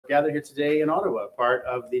gathered here today in Ottawa, part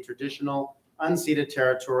of the traditional unceded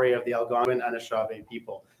territory of the Algonquin and Anishinaabe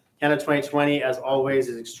people. Canada 2020, as always,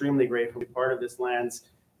 is extremely grateful to be part of this land's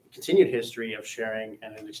continued history of sharing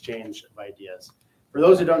and an exchange of ideas. For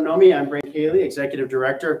those who don't know me, I'm Brady Haley, Executive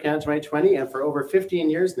Director of Canada 2020, and for over 15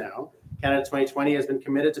 years now, Canada 2020 has been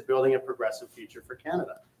committed to building a progressive future for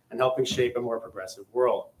Canada and helping shape a more progressive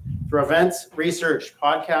world. Through events, research,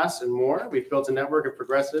 podcasts, and more, we've built a network of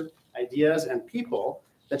progressive ideas and people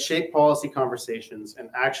that shape policy conversations and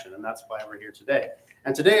action, and that's why we're here today.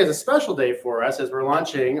 And today is a special day for us as we're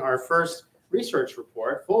launching our first research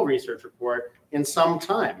report, full research report, in some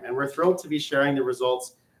time. And we're thrilled to be sharing the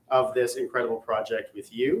results of this incredible project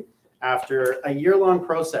with you after a year-long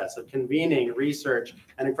process of convening research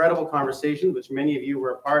and incredible conversations, which many of you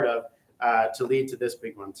were a part of, to lead to this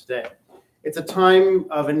big one today. It's a time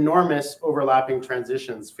of enormous overlapping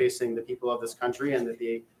transitions facing the people of this country and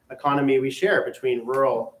the economy we share between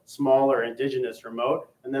rural, smaller, Indigenous, remote,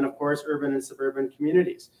 and then of course urban and suburban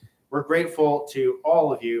communities. We're grateful to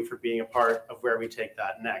all of you for being a part of where we take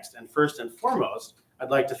that next. And first and foremost, I'd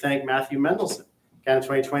like to thank Matthew Mendelsohn, Canada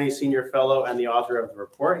 2020 Senior Fellow and the author of the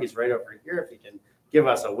report. He's right over here if he can give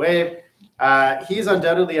us a wave. He's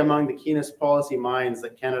undoubtedly among the keenest policy minds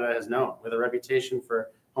that Canada has known, with a reputation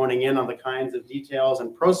for honing in on the kinds of details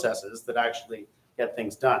and processes that actually get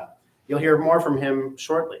things done. You'll hear more from him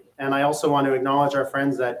shortly. And I also want to acknowledge our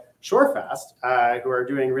friends at Shorefast, who are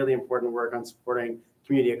doing really important work on supporting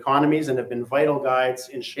community economies and have been vital guides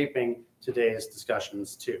in shaping today's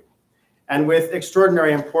discussions too. And with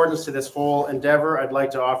extraordinary importance to this whole endeavor, I'd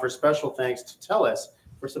like to offer special thanks to TELUS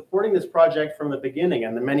for supporting this project from the beginning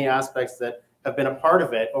and the many aspects that have been a part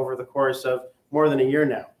of it over the course of more than a year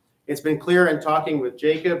now. It's been clear in talking with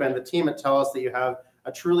Jacob and the team at TELUS that you have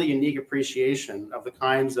a truly unique appreciation of the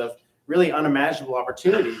kinds of really unimaginable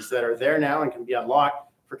opportunities that are there now and can be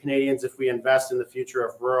unlocked for Canadians if we invest in the future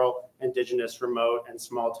of rural, Indigenous, remote, and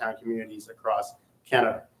small town communities across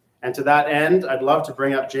Canada. And to that end, I'd love to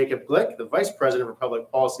bring up Jacob Glick, the Vice President of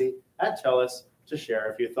Public Policy at TELUS, to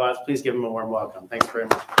share a few thoughts. Please give him a warm welcome. Thanks very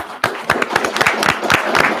much.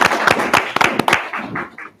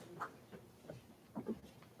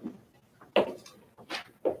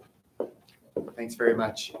 Thanks very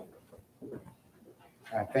much.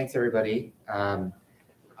 Thanks, everybody. I'm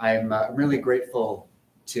really grateful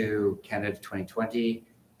to Canada 2020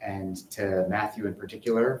 and to Matthew in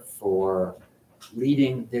particular for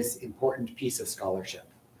leading this important piece of scholarship.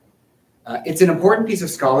 It's an important piece of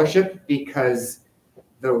scholarship because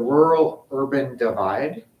the rural-urban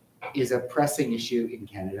divide is a pressing issue in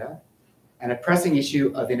Canada and a pressing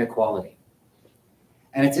issue of inequality.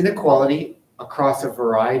 And it's inequality across a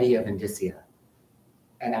variety of indicia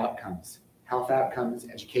and outcomes, health outcomes,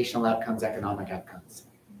 educational outcomes, economic outcomes.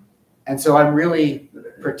 And so I'm really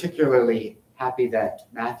particularly happy that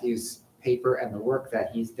Matthew's paper and the work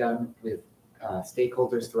that he's done with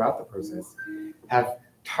stakeholders throughout the process have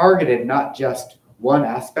targeted not just one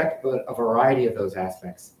aspect, but a variety of those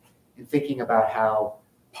aspects in thinking about how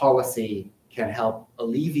policy can help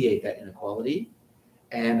alleviate that inequality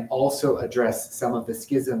and also address some of the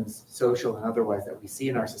schisms, social and otherwise, that we see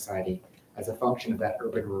in our society as a function of that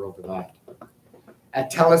urban-rural divide.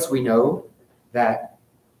 At TELUS, we know that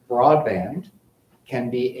broadband can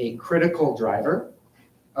be a critical driver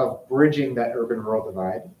of bridging that urban-rural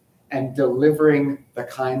divide and delivering the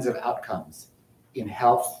kinds of outcomes in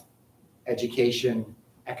health, education,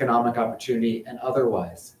 economic opportunity, and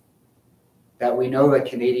otherwise that we know that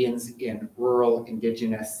Canadians in rural,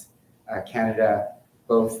 Indigenous Canada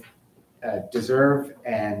both deserve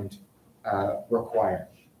and require.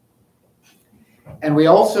 And we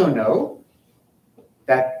also know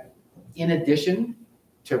that in addition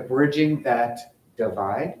to bridging that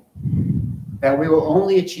divide, that we will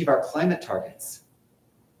only achieve our climate targets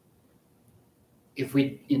if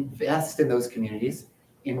we invest in those communities,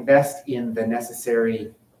 invest in the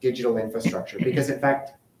necessary digital infrastructure, because in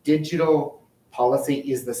fact, digital policy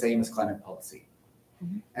is the same as climate policy.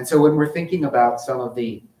 And so when we're thinking about some of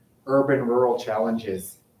the urban-rural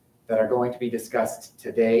challenges that are going to be discussed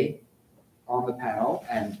today on the panel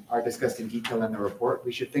and are discussed in detail in the report,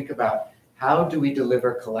 we should think about how do we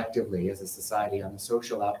deliver collectively as a society on the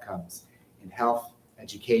social outcomes in health,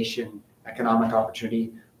 education, economic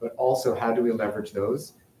opportunity, but also how do we leverage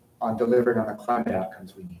those on delivering on the climate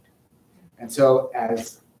outcomes we need. And so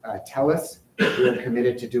as TELUS, we are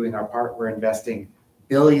committed to doing our part. We're investing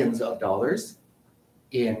billions of dollars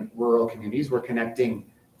in rural communities. We're connecting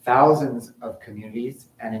thousands of communities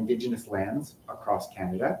and Indigenous lands across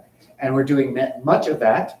Canada. And we're doing much of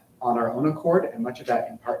that on our own accord and much of that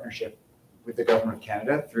in partnership with the Government of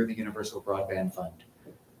Canada through the Universal Broadband Fund.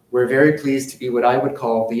 we're very pleased to be what I would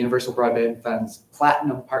call the Universal Broadband Fund's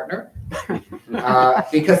platinum partner,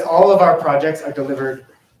 because all of our projects are delivered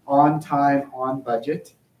on time, on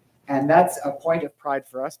budget. And that's a point of pride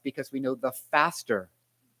for us, because we know the faster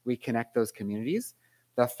we connect those communities,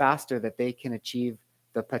 the faster that they can achieve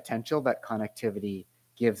the potential that connectivity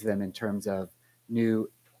gives them in terms of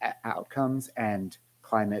new outcomes and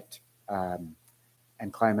climate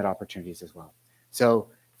opportunities as well. So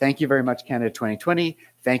thank you very much, Canada 2020.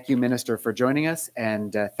 Thank you, Minister, for joining us.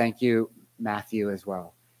 And thank you, Matthew, as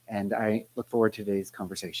well. And I look forward to today's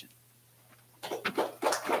conversation.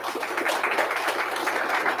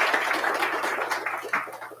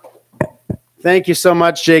 Thank you so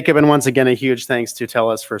much, Jacob. And once again, a huge thanks to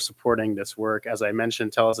TELUS for supporting this work. As I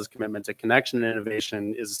mentioned, TELUS's commitment to connection and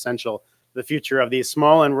innovation is essential to the future of these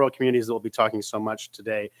small and rural communities that we'll be talking so much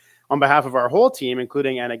today. On behalf of our whole team,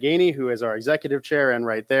 including Anna Gainey, who is our executive chair and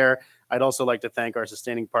right there, I'd also like to thank our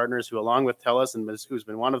sustaining partners who, along with TELUS, and who's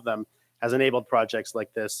been one of them, has enabled projects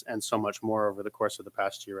like this and so much more over the course of the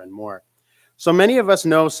past year and more. So many of us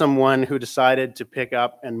know someone who decided to pick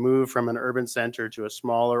up and move from an urban center to a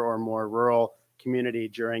smaller or more rural community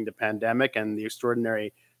during the pandemic and the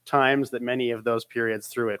extraordinary times that many of those periods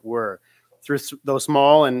through it were. Through those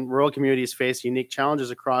small and rural communities face unique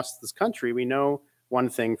challenges across this country, we know one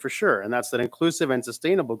thing for sure, and that's that inclusive and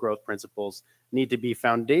sustainable growth principles need to be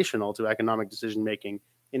foundational to economic decision-making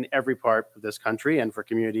in every part of this country and for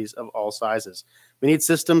communities of all sizes. We need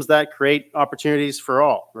systems that create opportunities for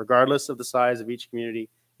all, regardless of the size of each community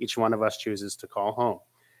each one of us chooses to call home.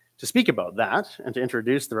 To speak about that and to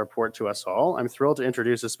introduce the report to us all, I'm thrilled to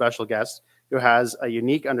introduce a special guest who has a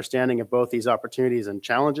unique understanding of both these opportunities and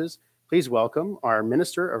challenges. Please welcome our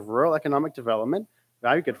Minister of Rural Economic Development,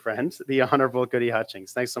 my good friend, the Honorable Gudie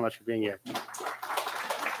Hutchings. Thanks so much for being here.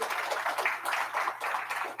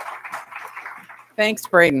 Thanks,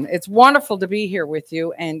 Braden. It's wonderful to be here with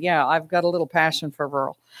you. And yeah, I've got a little passion for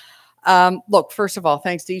rural. Look, first of all,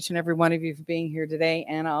 thanks to each and every one of you for being here today.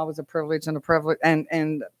 Anna, always a privilege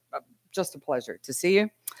and just a pleasure to see you.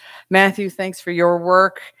 Matthew, thanks for your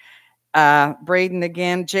work. Braden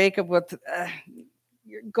again. Jacob with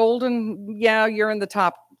Golden. Yeah, you're in the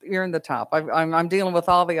top. You're in the top. I'm dealing with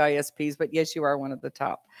all the ISPs, but yes, you are one of the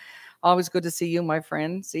top. Always good to see you, my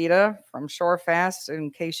friend. Zita from Shorefast. In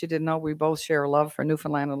case you didn't know, we both share a love for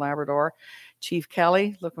Newfoundland and Labrador. Chief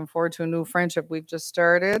Kelly, looking forward to a new friendship we've just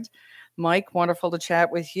started. Mike, wonderful to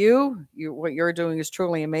chat with you. What you're doing is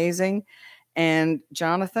truly amazing. And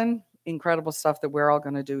Jonathan, incredible stuff that we're all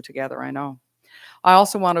going to do together, I know. I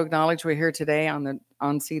also want to acknowledge we're here today on the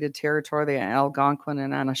unceded territory, the Algonquin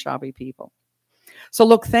and Anishinaabe people. So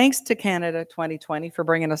look, thanks to Canada 2020 for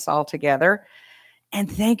bringing us all together. And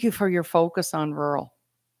thank you for your focus on rural.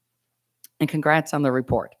 And congrats on the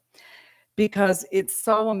report. Because it's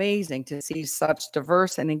so amazing to see such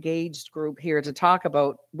diverse and engaged group here to talk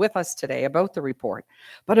about with us today about the report,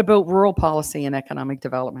 but about rural policy and economic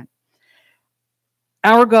development.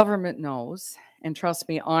 Our government knows, and trust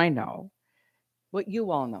me, I know, what you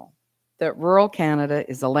all know, that rural Canada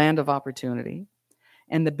is a land of opportunity,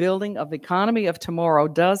 and the building of the economy of tomorrow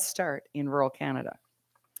does start in rural Canada.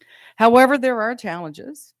 However, there are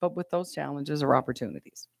challenges, but with those challenges are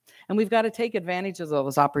opportunities. And we've got to take advantage of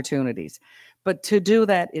those opportunities. But to do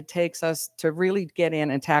that, it takes us to really get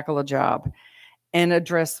in and tackle a job and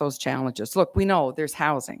address those challenges. Look, we know there's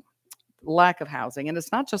housing, lack of housing, and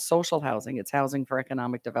it's not just social housing, it's housing for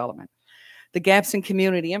economic development. The gaps in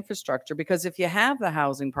community infrastructure, because if you have the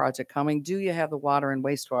housing project coming, do you have the water and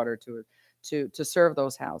wastewater to serve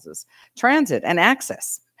those houses? Transit and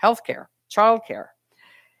access, healthcare, childcare.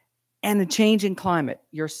 And a changing climate.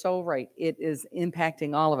 You're so right. It is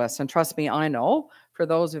impacting all of us. And trust me, I know for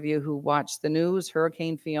those of you who watch the news,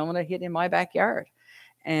 Hurricane Fiona hit in my backyard.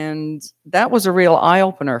 And that was a real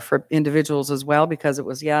eye-opener for individuals as well, because it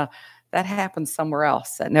was, yeah, that happens somewhere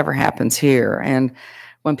else. That never happens here. And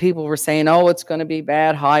when people were saying, oh, it's going to be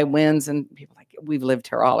bad, high winds, and people like, we've lived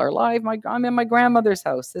here all our life. I'm in my grandmother's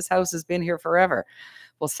house. This house has been here forever.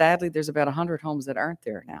 Well, sadly, there's about 100 homes that aren't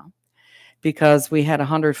there now, because we had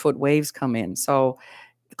 100-foot waves come in. So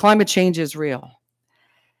climate change is real.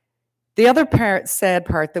 The other sad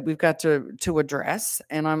part that we've got to address,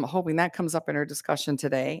 and I'm hoping that comes up in our discussion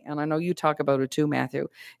today, and I know you talk about it too, Matthew,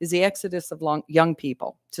 is the exodus of young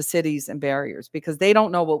people to cities and barriers, because they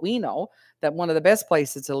don't know what we know, that one of the best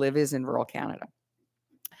places to live is in rural Canada.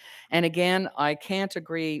 And again, I have to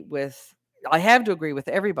agree with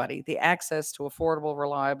everybody. The access to affordable,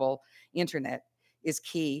 reliable internet is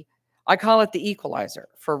key. I call it the equalizer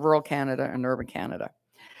for rural Canada and urban Canada.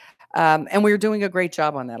 And we're doing a great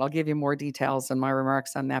job on that. I'll give you more details in my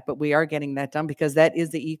remarks on that, but we are getting that done because that is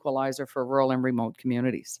the equalizer for rural and remote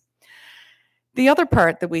communities. The other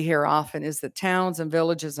part that we hear often is that towns and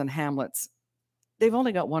villages and hamlets, they've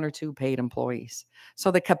only got 1 or 2 paid employees. So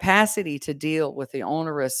the capacity to deal with the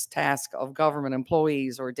onerous task of government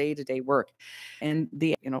employees or day-to-day work and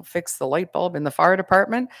fix the light bulb in the fire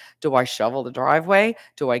department. Do I shovel the driveway?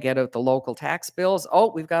 Do I get out the local tax bills?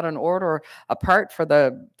 Oh, we've got an order, a part for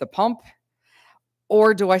the pump.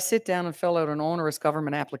 Or do I sit down and fill out an onerous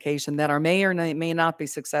government application that I may or may not be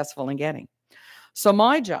successful in getting? So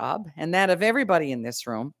my job, and that of everybody in this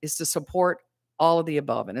room, is to support all of the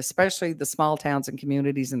above, and especially the small towns and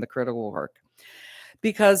communities in the critical work.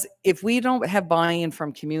 Because if we don't have buy-in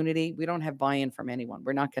from community, we don't have buy-in from anyone.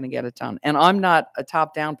 We're not going to get it done. And I'm not a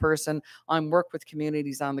top-down person. I'm work with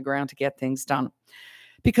communities on the ground to get things done.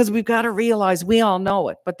 Because we've got to realize, we all know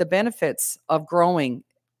it, but the benefits of growing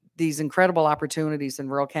these incredible opportunities in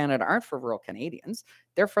rural Canada aren't for rural Canadians.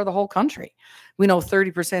 They're for the whole country. We know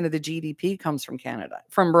 30% of the GDP comes from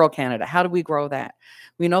rural Canada. How do we grow that?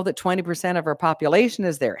 We know that 20% of our population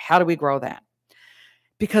is there. How do we grow that?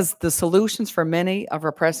 Because the solutions for many of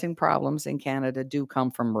our pressing problems in Canada do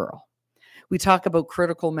come from rural. We talk about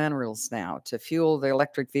critical minerals now to fuel the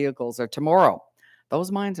electric vehicles or tomorrow.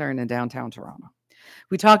 Those mines aren't in downtown Toronto.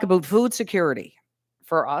 We talk about food security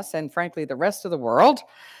for us and frankly the rest of the world.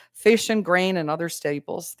 Fish and grain and other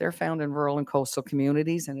staples, they're found in rural and coastal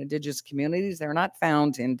communities and Indigenous communities. They're not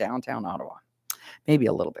found in downtown Ottawa, maybe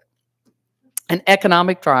a little bit. And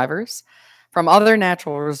economic drivers from other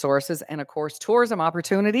natural resources and, of course, tourism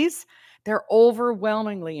opportunities, they're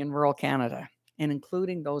overwhelmingly in rural Canada, and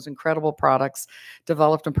including those incredible products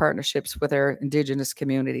developed in partnerships with our Indigenous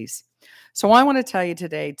communities. So I want to tell you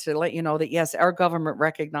today to let you know that, yes, our government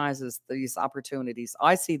recognizes these opportunities.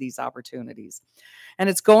 I see these opportunities. And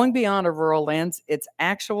it's going beyond a rural lens. Its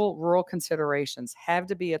actual rural considerations have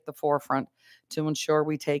to be at the forefront to ensure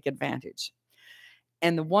we take advantage.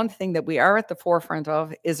 And the one thing that we are at the forefront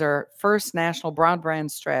of is our first national broadband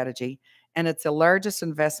strategy, and it's the largest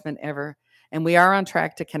investment ever. And we are on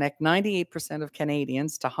track to connect 98% of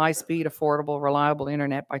Canadians to high-speed, affordable, reliable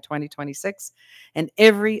internet by 2026, and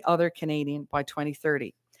every other Canadian by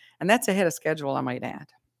 2030. And that's ahead of schedule, I might add.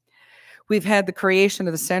 We've had the creation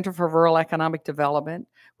of the Centre for Rural Economic Development,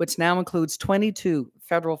 which now includes 22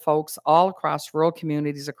 federal folks all across rural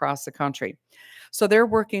communities across the country. So they're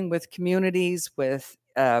working with communities, with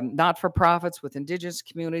not-for-profits, with Indigenous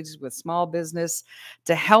communities, with small business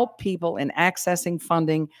to help people in accessing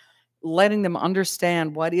funding, letting them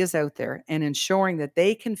understand what is out there and ensuring that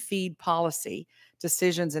they can feed policy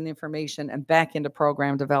decisions and information and back into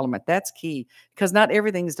program development. That's key because not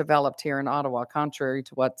everything's developed here in Ottawa, contrary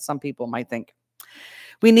to what some people might think.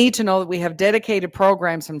 We need to know that we have dedicated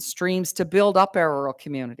programs and streams to build up our rural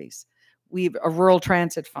communities. We've a rural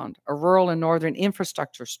transit fund, a rural and northern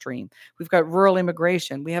infrastructure stream. We've got rural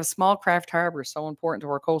immigration. We have small craft harbors, so important to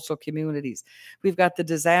our coastal communities. We've got the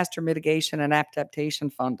disaster mitigation and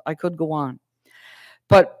adaptation fund. I could go on.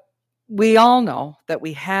 But we all know that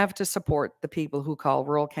we have to support the people who call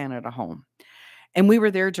rural Canada home. And we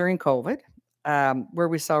were there during COVID, where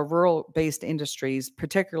we saw rural-based industries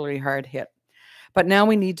particularly hard hit. But now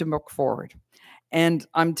we need to look forward. And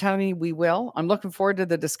I'm telling you, we will. I'm looking forward to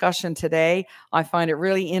the discussion today. I find it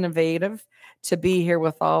really innovative to be here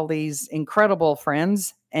with all these incredible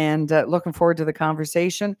friends and looking forward to the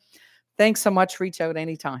conversation. Thanks so much. Reach out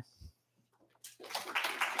anytime.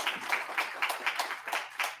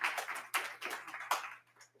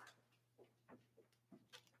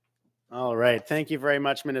 All right. Thank you very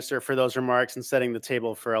much, Minister, for those remarks and setting the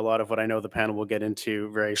table for a lot of what I know the panel will get into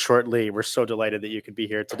very shortly. We're so delighted that you could be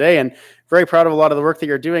here today and very proud of a lot of the work that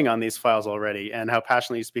you're doing on these files already and how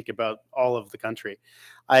passionately you speak about all of the country.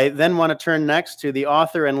 I then want to turn next to the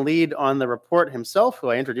author and lead on the report himself, who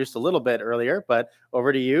I introduced a little bit earlier, but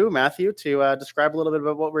over to you, Matthew, to describe a little bit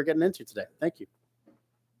about what we're getting into today. Thank you.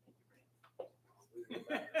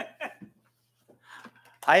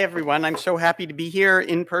 Hi, everyone. I'm so happy to be here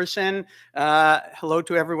in person. Hello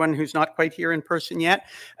to everyone who's not quite here in person yet.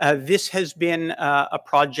 This has been a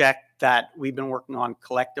project that we've been working on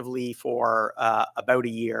collectively for about a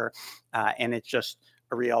year, and it's just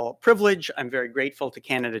a real privilege. I'm very grateful to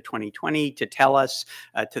Canada 2020, to TELUS,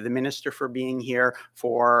 to the Minister for being here,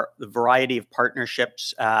 for the variety of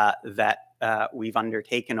partnerships that we've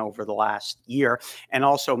undertaken over the last year, and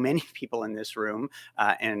also many people in this room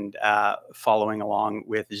and following along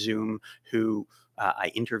with Zoom who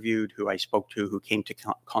I interviewed, who I spoke to, who came to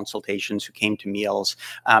consultations, who came to meals,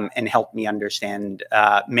 and helped me understand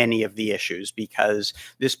many of the issues, because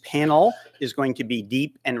this panel is going to be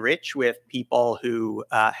deep and rich with people who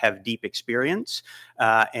have deep experience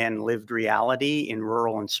and lived reality in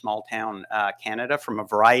rural and small town Canada from a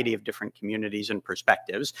variety of different communities and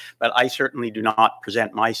perspectives. But I certainly do not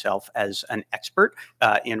present myself as an expert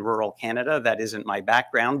in rural Canada. That isn't my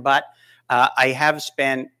background, but I have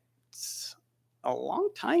spent a long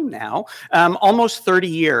time now, almost 30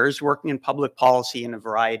 years working in public policy in a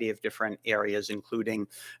variety of different areas, including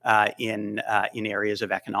in areas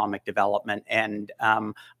of economic development. And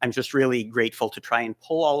I'm just really grateful to try and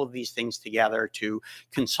pull all of these things together to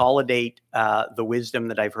consolidate the wisdom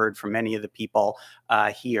that I've heard from many of the people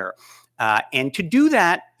here. And to do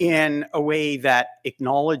that in a way that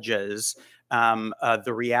acknowledges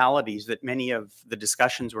the realities that many of the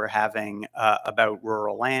discussions we're having about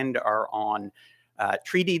rural land are on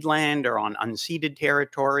treated land or on unceded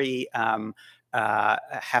territory,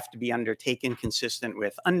 have to be undertaken consistent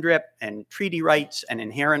with UNDRIP and treaty rights and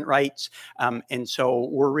inherent rights. And so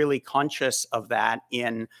we're really conscious of that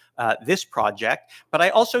in this project. But I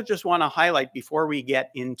also just want to highlight, before we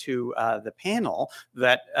get into the panel,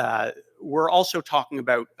 that we're also talking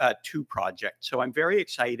about two projects. So I'm very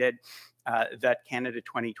excited that Canada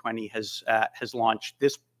 2020 has launched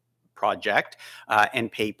this project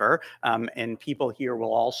and paper. And people here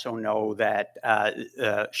will also know that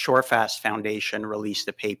Shorefast Foundation released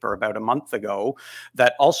a paper about a month ago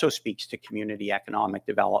that also speaks to community economic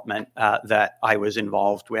development that I was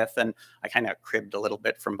involved with. And I kind of cribbed a little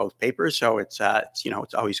bit from both papers. So it's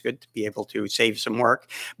always good to be able to save some work.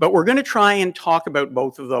 But we're going to try and talk about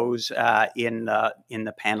both of those in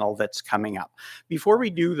the panel that's coming up. Before we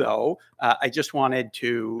do, though, I just wanted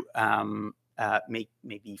to make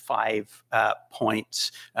maybe 5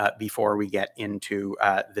 points before we get into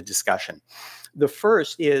the discussion. The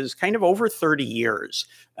first is kind of over 30 years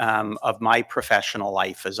of my professional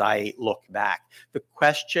life as I look back. The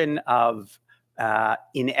question of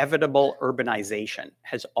inevitable urbanization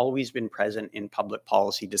has always been present in public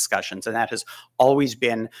policy discussions, and that has always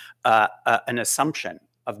been an assumption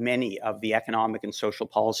of many of the economic and social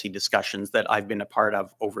policy discussions that I've been a part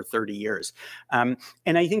of over 30 years. And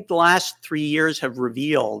I think the last 3 years have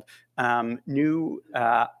revealed new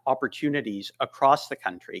opportunities across the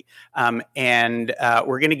country. And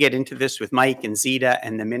we're going to get into this with Mike and Zita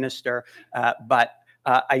and the minister, but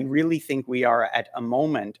I really think we are at a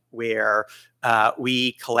moment where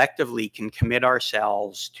we collectively can commit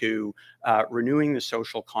ourselves to renewing the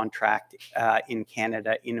social contract in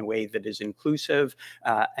Canada in a way that is inclusive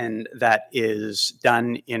and that is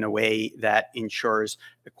done in a way that ensures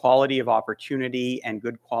equality of opportunity and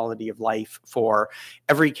good quality of life for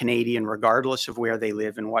every Canadian, regardless of where they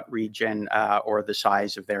live, in what region, or the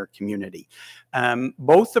size of their community.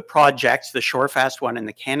 Both the projects, the Shorefast one and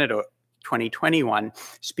the Canada 2021,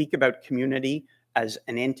 speak about community as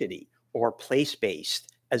an entity or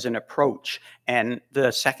place-based as an approach. And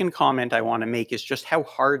the second comment I want to make is just how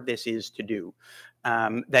hard this is to do.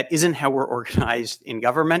 That isn't how we're organized in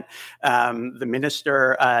government. The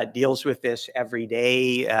minister deals with this every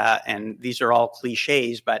day, and these are all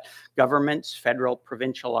cliches, but governments, federal,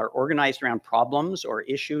 provincial, are organized around problems or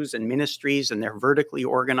issues and ministries, and they're vertically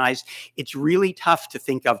organized. It's really tough to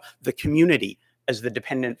think of the community as the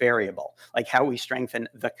dependent variable, like how we strengthen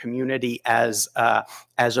the community as a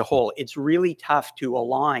whole. It's really tough to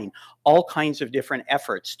align all kinds of different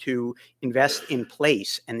efforts to invest in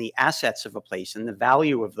place and the assets of a place and the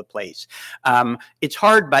value of the place. It's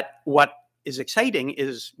hard, but what is exciting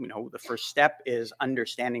is, the first step is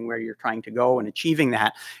understanding where you're trying to go and achieving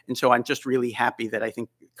that. And so I'm just really happy that I think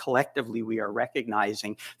collectively we are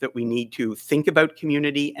recognizing that we need to think about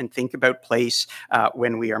community and think about place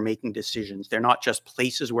when we are making decisions. They're not just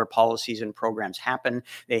places where policies and programs happen.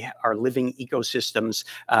 They are living ecosystems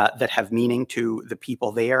that have meaning to the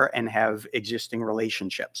people there and have existing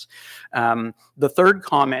relationships. The third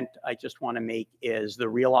comment I just want to make is the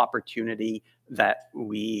real opportunity that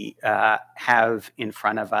we have in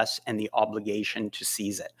front of us and the obligation to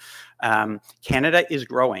seize it. Canada is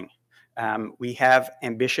growing. We have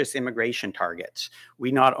ambitious immigration targets.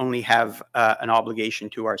 We not only have an obligation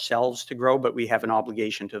to ourselves to grow, but we have an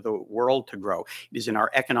obligation to the world to grow. It is in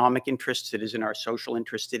our economic interests, it is in our social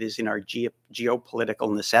interests, it is in our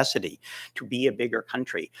geopolitical necessity to be a bigger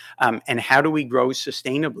country. And how do we grow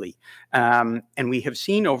sustainably? And we have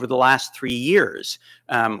seen over the last 3 years,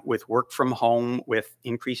 with work from home, with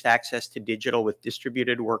increased access to digital, with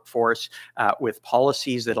distributed workforce, with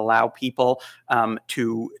policies that allow people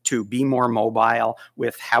to be be more mobile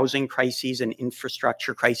with housing crises and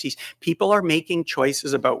infrastructure crises. People are making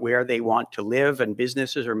choices about where they want to live, and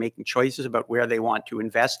businesses are making choices about where they want to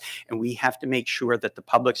invest. And we have to make sure that the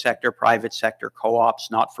public sector, private sector, co-ops,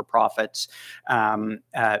 not-for-profits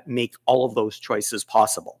make all of those choices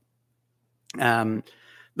possible.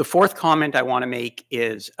 The fourth comment I want to make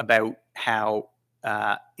is about how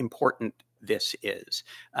important this is.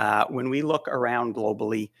 When we look around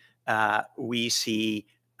globally, we see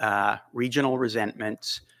regional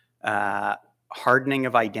resentments, hardening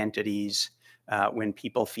of identities, when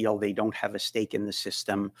people feel they don't have a stake in the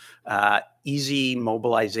system, easy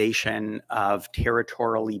mobilization of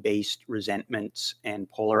territorially based resentments and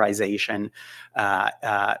polarization.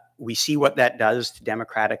 We see what that does to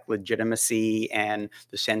democratic legitimacy and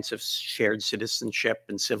the sense of shared citizenship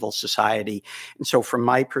and civil society. And so from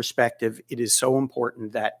my perspective, it is so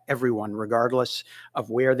important that everyone, regardless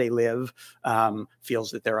of where they live,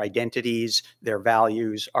 feels that their identities, their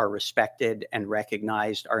values are respected and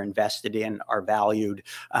recognized, are invested in, are valued,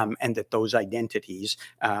 and that those identities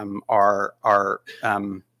are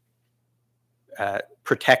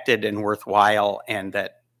protected and worthwhile, and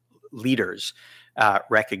that leaders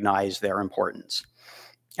recognize their importance.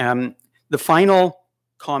 The final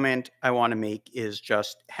comment I want to make is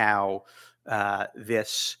just how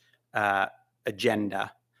this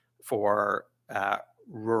agenda for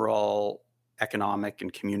rural economic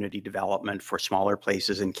and community development for smaller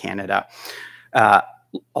places in Canada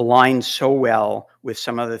aligns so well with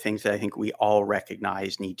some of the things that I think we all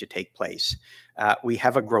recognize need to take place. We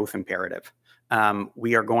have a growth imperative.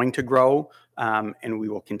 We are going to grow, and we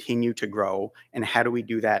will continue to grow. And how do we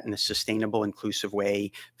do that in a sustainable, inclusive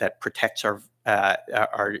way that protects our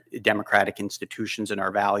democratic institutions and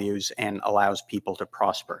our values and allows people to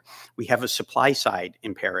prosper? We have a supply side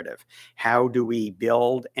imperative. How do we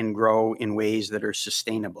build and grow in ways that are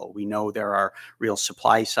sustainable? We know there are real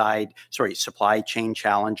supply chain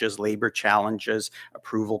challenges, labor challenges,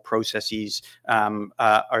 approval processes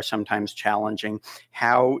are sometimes challenging.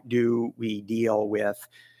 How do we deal with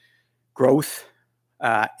growth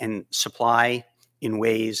and supply in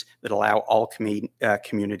ways that allow all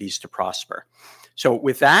communities to prosper? So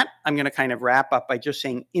with that, I'm going to kind of wrap up by just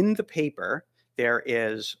saying in the paper, there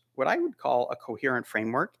is what I would call a coherent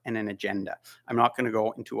framework and an agenda. I'm not going to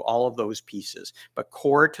go into all of those pieces, but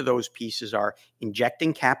core to those pieces are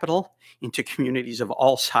injecting capital into communities of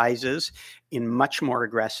all sizes in much more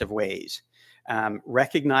aggressive ways,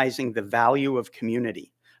 recognizing the value of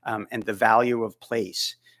community and the value of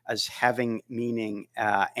place as having meaning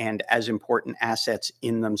and as important assets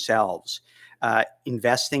in themselves,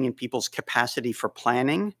 investing in people's capacity for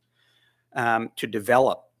planning to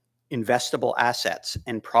develop investable assets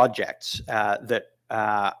and projects that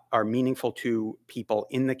are meaningful to people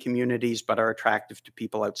in the communities but are attractive to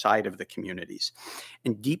people outside of the communities,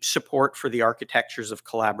 and deep support for the architectures of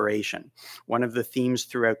collaboration. One of the themes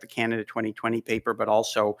throughout the Canada 2020 paper, but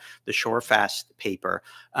also the Shorefast paper,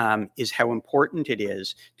 is how important it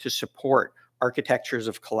is to support architectures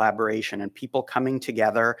of collaboration and people coming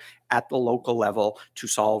together at the local level to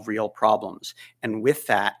solve real problems. And with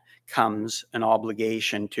that comes an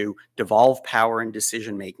obligation to devolve power and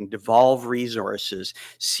decision-making, devolve resources,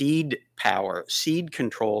 cede power, cede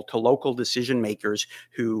control to local decision makers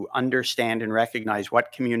who understand and recognize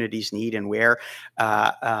what communities need and where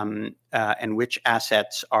and which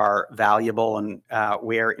assets are valuable and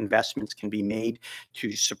where investments can be made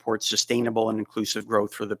to support sustainable and inclusive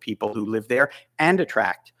growth for the people who live there and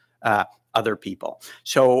attract other people.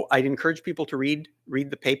 So I'd encourage people to read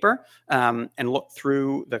the paper and look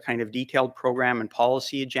through the kind of detailed program and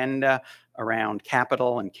policy agenda around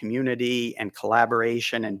capital and community and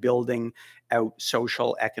collaboration and building out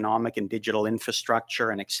social, economic, and digital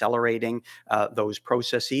infrastructure and accelerating those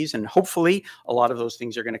processes. And hopefully a lot of those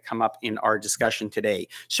things are going to come up in our discussion today.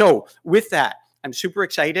 So with that, I'm super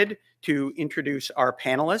excited to introduce our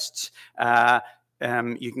panelists.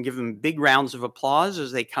 You can give them big rounds of applause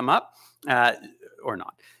as they come up. Or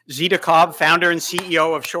not. Zita Cobb, founder and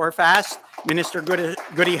CEO of Shorefast, Minister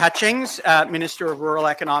Gudie Hutchings, Minister of Rural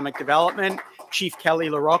Economic Development, Chief Kelly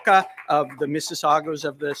LaRocca of the Mississaugas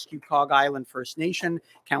of the Scugog Island First Nation,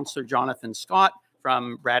 Councillor Jonathan Scott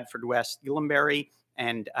from Bradford West, Gwillimbury,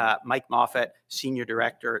 and Mike Moffatt, Senior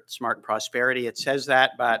Director at Smart Prosperity. It says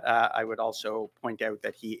that, but I would also point out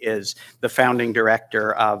that he is the founding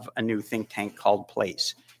director of a new think tank called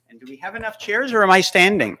Place. And do we have enough chairs, or am I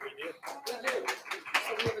standing?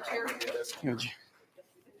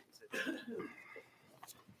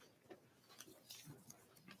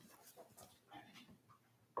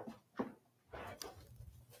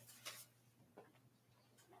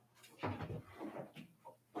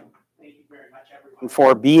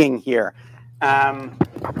 for being here. I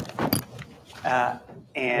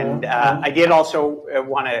did also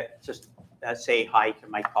want to just say hi to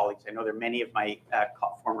my colleagues. I know there are many of my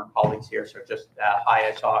former colleagues here, so just hi.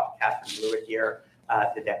 I saw Catherine Blewett here,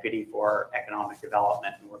 the Deputy for Economic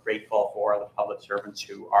Development, and we're grateful for the public servants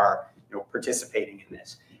who are participating in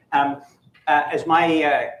this. As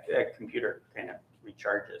my computer kind of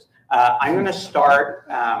recharges, I'm going to start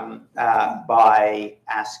by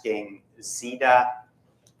asking Zita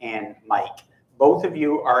and Mike. Both of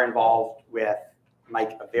you are involved with,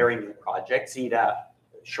 Mike, a very new project. Zita,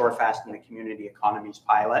 Shorefast and the Community Economies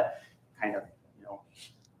pilot, kind of,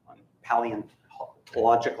 on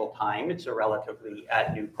paleontological time. It's a relatively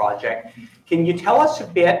new project. Can you tell us a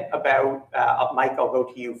bit about, Mike, I'll go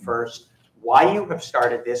to you first, why you have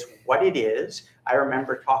started this, what it is? I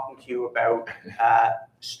remember talking to you about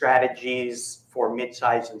strategies for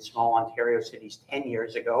mid-sized and small Ontario cities 10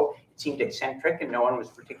 years ago. It seemed eccentric and no one was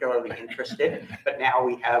particularly interested, but now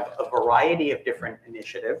we have a variety of different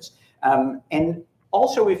initiatives. And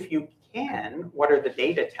also, if you can, what are the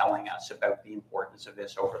data telling us about the importance of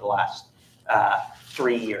this over the last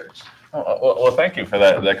 3 years? Well, thank you for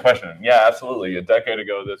that question. Yeah, absolutely. A decade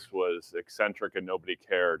ago, this was eccentric and nobody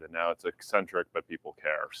cared, and now it's eccentric but people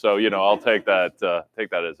care. So I'll take that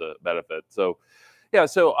as a benefit. So yeah,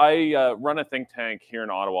 so I run a think tank here in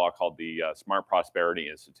Ottawa called the Smart Prosperity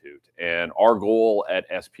Institute, and our goal at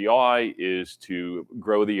SPI is to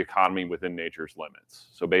grow the economy within nature's limits.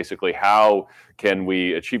 So basically, how can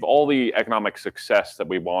we achieve all the economic success that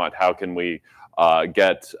we want? How can we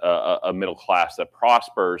get a middle class that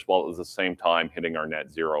prospers while at the same time hitting our net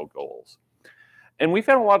zero goals? And we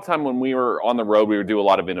found a lot of time when we were on the road, we would do a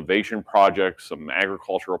lot of innovation projects, some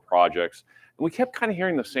agricultural projects, and we kept kind of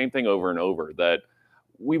hearing the same thing over and over, that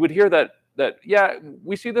we would hear that yeah,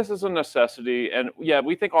 we see this as a necessity, and yeah,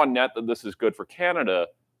 we think on net that this is good for Canada,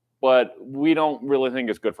 but we don't really think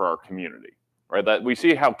it's good for our community, right? That we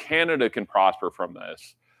see how Canada can prosper from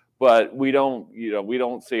this, but we don't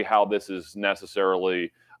see how this is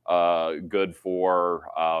necessarily good for.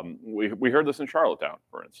 We heard this in Charlottetown,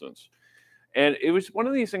 for instance, and it was one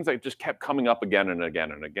of these things that just kept coming up again and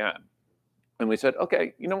again and again. And we said,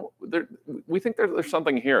 okay, we think there's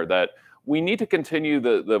something here, that we need to continue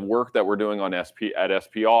the work that we're doing on at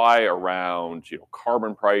SPI around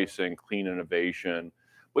carbon pricing, clean innovation.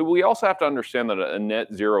 But we also have to understand that a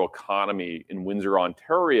net zero economy in Windsor,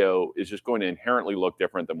 Ontario is just going to inherently look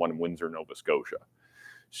different than one in Windsor, Nova Scotia.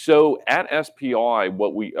 So at SPI,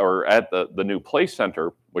 at the new Place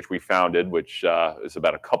Center, which we founded, which is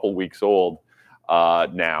about a couple weeks old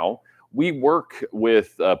now, we work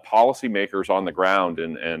with policymakers on the ground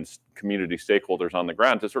and community stakeholders on the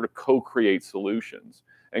ground to sort of co-create solutions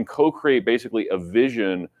and co-create basically a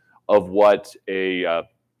vision of what a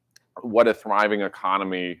thriving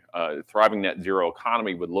economy, thriving net zero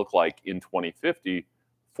economy would look like in 2050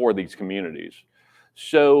 for these communities.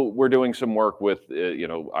 So we're doing some work with,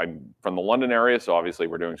 I'm from the London area, so obviously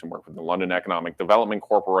we're doing some work with the London Economic Development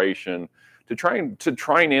Corporation to try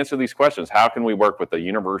and answer these questions. How can we work with the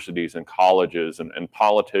universities and colleges and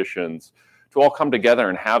politicians to all come together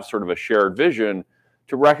and have sort of a shared vision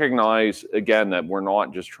to recognize, again, that we're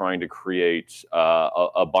not just trying to create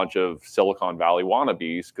a bunch of Silicon Valley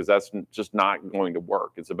wannabes, because that's just not going to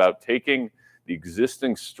work. It's about taking the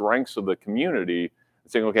existing strengths of the community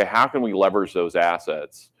and saying, okay, how can we leverage those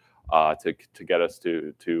assets to get us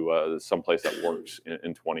to someplace that works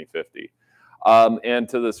in 2050? And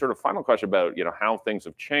to the sort of final question about how things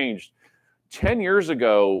have changed, 10 years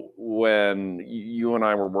ago when you and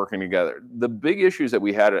I were working together, the big issues that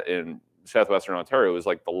we had in Southwestern Ontario was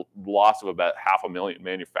like the loss of about 500,000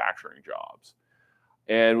 manufacturing jobs,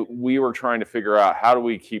 and we were trying to figure out how do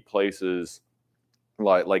we keep places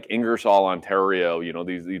like Ingersoll, Ontario,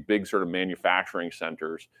 these big sort of manufacturing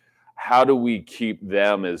centers, how do we keep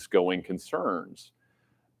them as going concerns?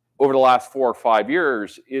 Over the last 4 or 5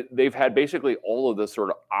 years, they've had basically all of the sort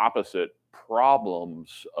of opposite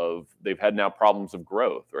problems they've had now problems of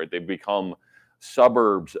growth, right? They've become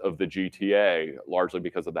suburbs of the GTA, largely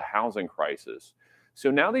because of the housing crisis.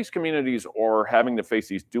 So now these communities are having to face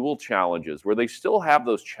these dual challenges where they still have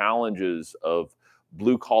those challenges of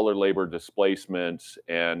blue collar labor displacement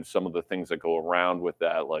and some of the things that go around with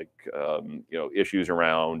that, like issues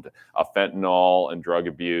around fentanyl and drug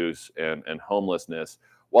abuse and homelessness,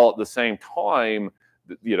 while at the same time,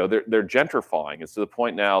 they're gentrifying. It's to the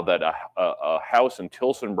point now that a house in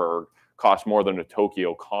Tillsonburg costs more than a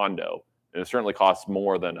Tokyo condo, and it certainly costs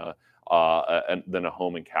more than a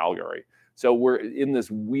home in Calgary. So we're in this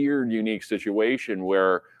weird, unique situation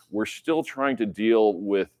where we're still trying to deal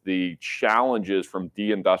with the challenges from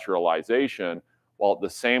deindustrialization while at the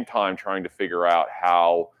same time trying to figure out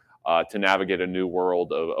how to navigate a new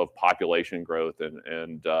world of population growth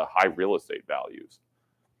and high real estate values.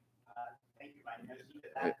 Thank you, Mike.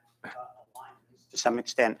 That aligns to some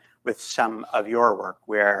extent with some of your work,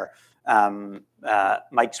 where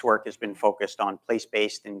Mike's work has been focused on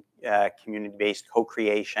place-based and community-based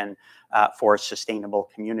co-creation for sustainable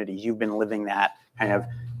communities. You've been living that kind of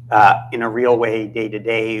in a real way day to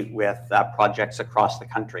day with projects across the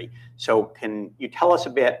country. So can you tell us a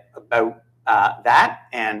bit about that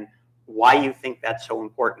and why you think that's so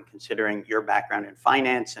important, considering your background in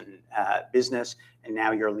finance and business, and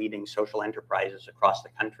now you're leading social enterprises across the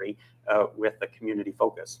country with a community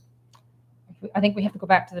focus? I think we have to go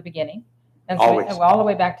back to the beginning. And so Always. all the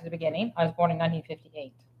way back to the beginning. I was born in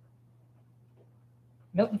 1958.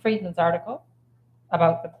 Milton Friedman's article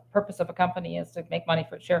about the purpose of a company is to make money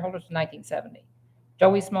for its shareholders in 1970.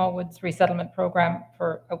 Joey Smallwood's resettlement program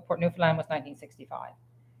for Outport, Newfoundland was 1965.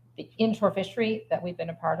 The inshore fishery that we've been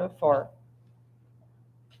a part of for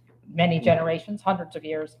many generations, hundreds of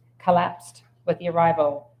years, collapsed with the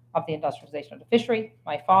arrival of the industrialization of the fishery.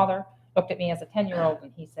 My father looked at me as a 10-year-old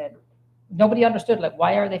and he said, nobody understood, like,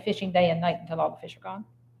 why are they fishing day and night until all the fish are gone?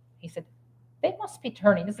 He said, they must be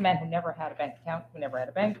turning, this is a man who never had a bank account, who never had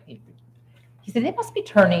a bank. He said, they must be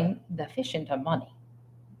turning the fish into money.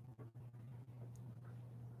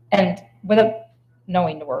 And without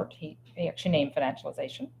knowing the word, he actually named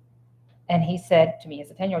financialization. And he said to me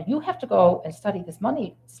as a 10-year-old, you have to go and study this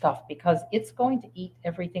money stuff because it's going to eat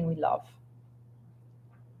everything we love.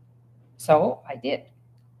 So I did.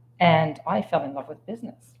 And I fell in love with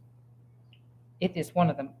business. It is one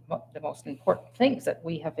of the most important things that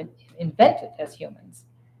we have invented as humans.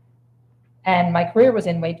 And my career was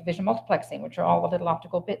in wave division multiplexing, which are all the little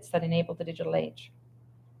optical bits that enable the digital age.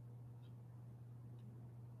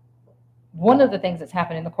 One of the things that's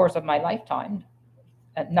happened in the course of my lifetime,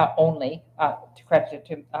 not only to credit it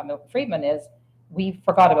to Milton Friedman, is we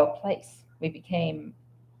forgot about place. We became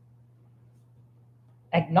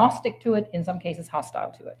agnostic to it, in some cases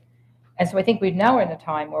hostile to it. And so I think we're now in a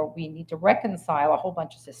time where we need to reconcile a whole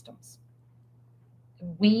bunch of systems.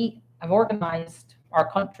 We have organized our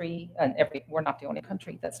country, and we're not the only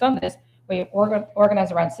country that's done this, we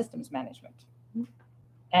organize around systems management.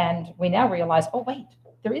 And we now realize, oh wait,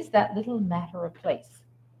 there is that little matter of place.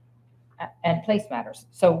 And place matters.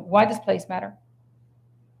 So why does place matter?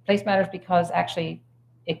 Place matters because actually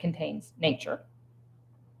it contains nature.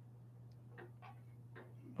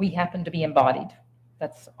 We happen to be embodied.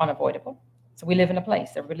 That's unavoidable. So we live in a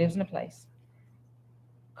place. Everybody lives in a place.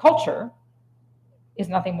 Culture is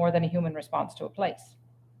nothing more than a human response to a place.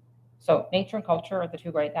 So nature and culture are the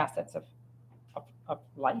two great assets of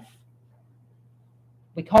life.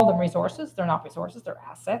 We call them resources. They're not resources, they're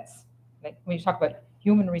assets. Like when you talk about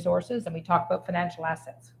human resources and we talk about financial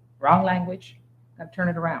assets, wrong language, and turn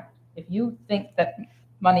it around. If you think that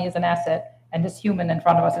money is an asset and this human in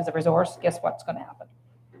front of us is a resource, guess what's going to happen?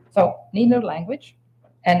 So need no language.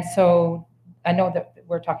 And so I know that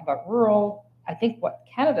we're talking about rural. I think what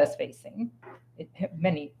Canada is facing,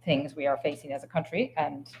 many things we are facing as a country,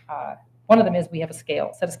 and one of them is we have a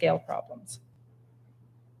set of scale problems.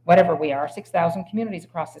 Whatever we are, 6,000 communities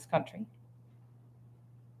across this country.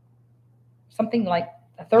 Something like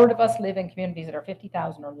a third of us live in communities that are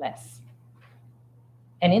 50,000 or less.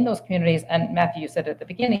 And in those communities, and Matthew, you said at the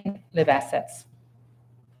beginning, live assets,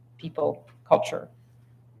 people, culture.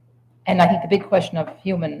 And I think the big question of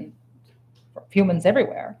humans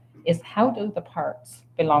everywhere is, how do the parts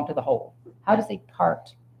belong to the whole? How does a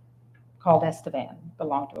part called Estevan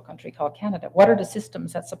belong to a country called Canada? What are the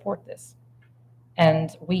systems that support this? And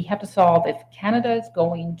we have to solve, if Canada is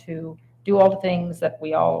going to do all the things that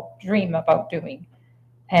we all dream about doing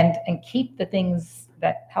and keep the things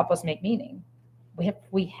that help us make meaning,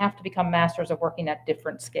 we have to become masters of working at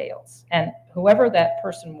different scales. And whoever that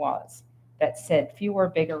person was that said fewer,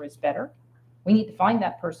 bigger is better, we need to find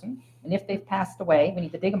that person. And if they've passed away, we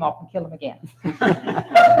need to dig them up and kill them again.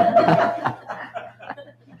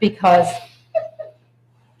 Because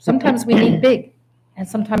sometimes we need big, and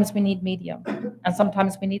sometimes we need medium, and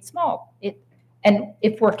sometimes we need small. And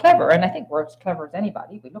if we're clever, and I think we're as clever as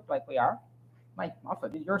anybody, we look like we are. Mike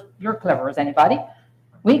Moffatt, you're clever as anybody.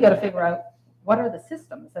 We got to figure out what are the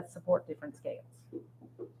systems that support different scales.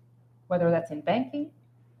 Whether that's in banking,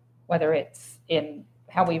 whether it's in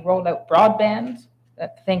how we roll out broadband.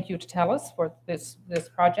 Thank you to TELUS for this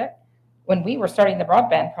project. When we were starting the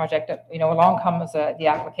broadband project, along comes the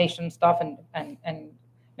application stuff, and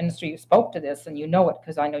Minister, you spoke to this, and you know it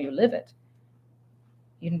because I know you live it.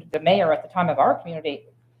 The mayor at the time of our community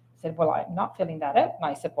said, well, I'm not filling that out. And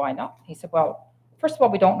I said, why not? He said, well, first of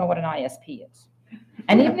all, we don't know what an ISP is.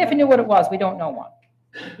 And even if you knew what it was, we don't know one.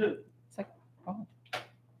 It's like, oh,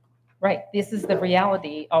 right. This is the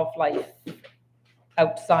reality of life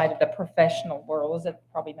outside of the professional world that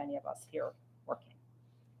probably many of us here working.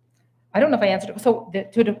 I don't know if I answered it. So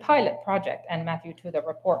to the pilot project, and Matthew, to the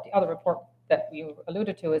report, the other report that you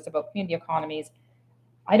alluded to is about community economies.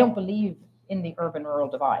 I don't believe in the urban-rural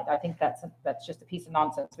divide. I think that's just a piece of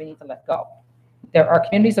nonsense we need to let go. There are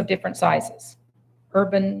communities of different sizes.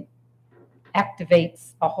 Urban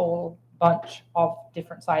activates a whole bunch of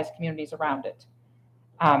different sized communities around it.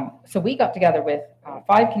 So we got together with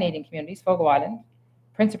 5 Canadian communities: Fogo Island,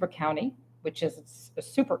 Prince Edward County, which is a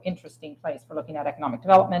super interesting place for looking at economic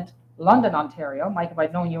development, London, Ontario. Mike, if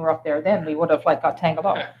I'd known you were up there then, we would have got tangled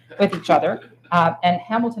up with each other, and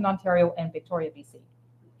Hamilton, Ontario, and Victoria, BC,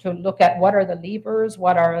 to look at what are the levers,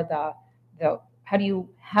 what are the how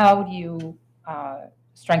do you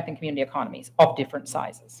strengthen community economies of different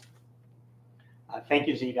sizes. Thank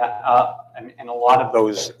you, Zita. And a lot of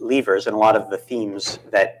those levers and a lot of the themes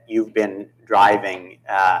that you've been driving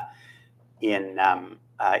in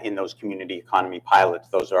those community economy pilots,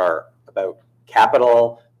 those are about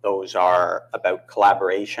capital, those are about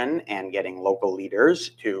collaboration and getting local leaders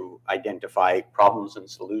to identify problems and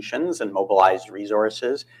solutions and mobilize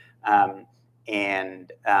resources. I'm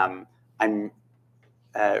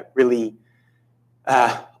really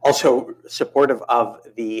also supportive of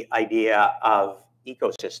the idea of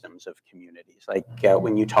ecosystems of communities. Like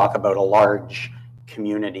when you talk about a large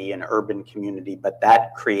community, an urban community, but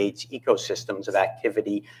that creates ecosystems of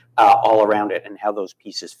activity all around it, and how those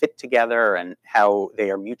pieces fit together and how they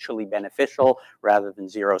are mutually beneficial rather than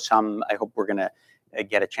zero sum. I hope we're going to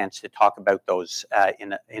get a chance to talk about those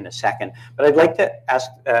in a second. But I'd like to ask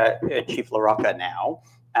Chief LaRocca now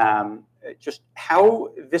just how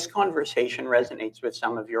this conversation resonates with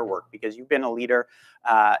some of your work, because you've been a leader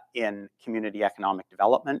in community economic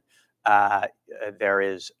development. There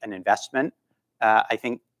is an investment, I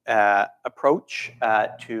think, approach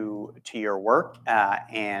to your work,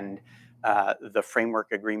 and the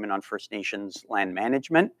framework agreement on First Nations land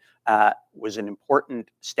management was an important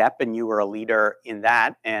step, and you were a leader in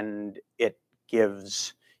that. And it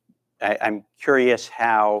gives, I'm curious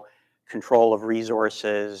how control of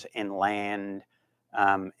resources and land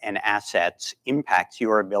and assets impacts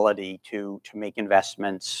your ability to make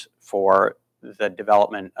investments for the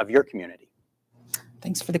development of your community.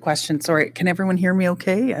 Thanks for the question. Sorry, can everyone hear me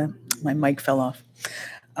okay? My mic fell off.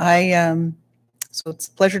 So it's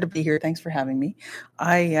a pleasure to be here. Thanks for having me.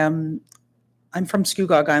 I'm from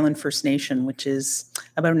Scugog Island First Nation, which is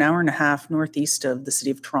about an hour and a half northeast of the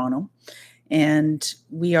city of Toronto. And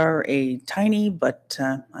we are a tiny, but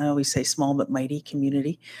I always say small but mighty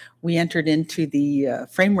community. We entered into the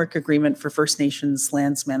framework agreement for First Nations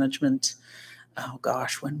lands management. Oh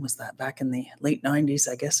gosh, when was that? Back in the late 90s,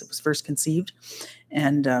 I guess it was first conceived,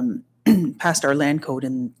 and passed our land code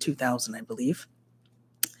in 2000, I believe.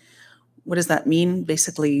 What does that mean?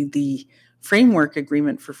 Basically, the framework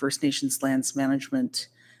agreement for First Nations lands management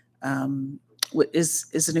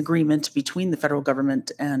is an agreement between the federal government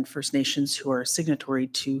and First Nations who are signatory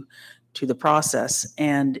to the process.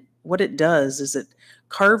 And what it does is it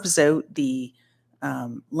carves out the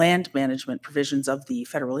land management provisions of the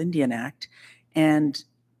Federal Indian Act and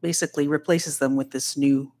basically replaces them with this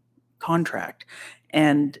new contract.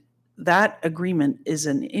 And that agreement is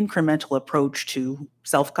an incremental approach to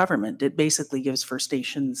self-government. It basically gives First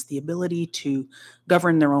Nations the ability to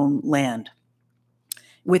govern their own land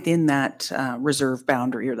within that reserve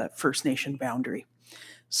boundary or that First Nation boundary.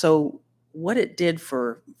 So what it did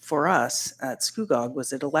for us at Scugog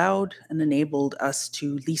was it allowed and enabled us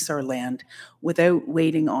to lease our land without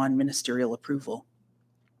waiting on ministerial approval.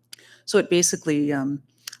 So it basically,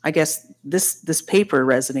 I guess this paper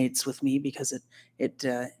resonates with me because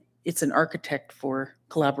it's an architect for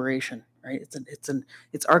collaboration, right?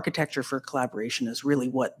 It's architecture for collaboration is really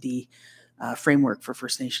what the framework for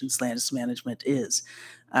First Nations lands management is.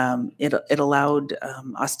 It allowed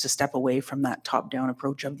us to step away from that top-down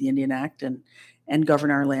approach of the Indian Act and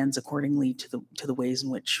govern our lands accordingly to the ways in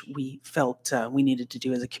which we felt we needed to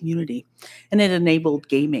do as a community. And it enabled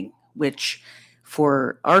gaming, which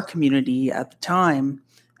for our community at the time,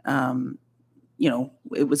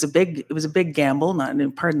 it was a big gamble,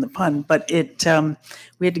 pardon the pun, but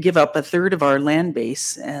we had to give up a third of our land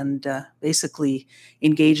base and basically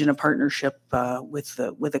engage in a partnership with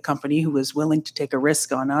a company who was willing to take a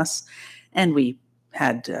risk on us, and we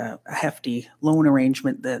had a hefty loan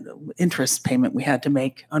arrangement, the interest payment we had to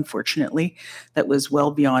make, unfortunately, that was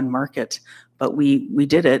well beyond market, but we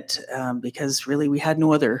did it because really we had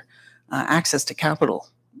no other access to capital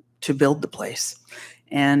to build the place,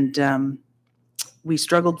 and we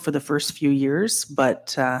struggled for the first few years,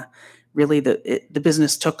 but really the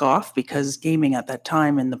business took off because gaming at that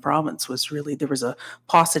time in the province was really, there was a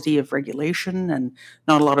paucity of regulation and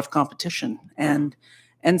not a lot of competition and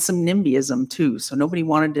some NIMBYism too. So nobody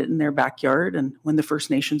wanted it in their backyard. And when the First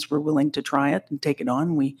Nations were willing to try it and take it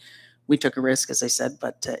on, we took a risk, as I said,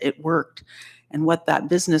 but it worked. And what that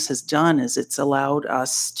business has done is it's allowed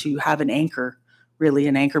us to have an anchor, really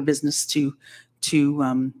an anchor business to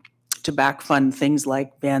back fund things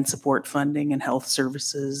like band support funding and health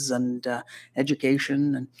services and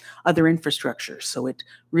education and other infrastructure. So it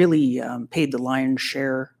really paid the lion's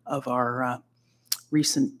share of our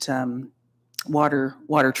recent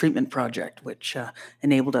water treatment project, which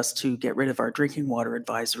enabled us to get rid of our drinking water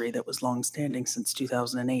advisory that was longstanding since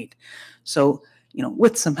 2008. So,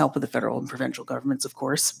 with some help of the federal and provincial governments, of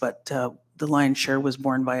course, but the lion's share was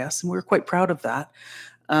borne by us, and we were quite proud of that.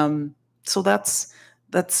 So that's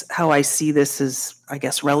how I see this as, I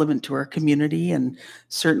guess, relevant to our community, and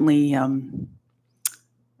certainly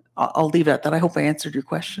I'll leave it at that. I hope I answered your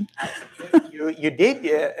question. You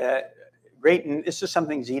did. Great, and this is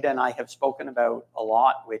something Zita and I have spoken about a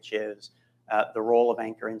lot, which is the role of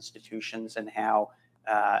anchor institutions and how,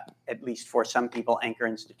 at least for some people, anchor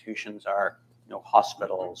institutions are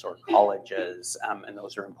hospitals or colleges, and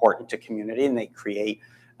those are important to community, and they create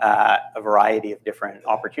a variety of different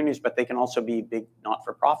opportunities, but they can also be big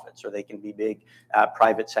not-for-profits, or they can be big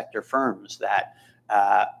private sector firms that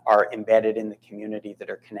are embedded in the community, that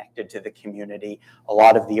are connected to the community. A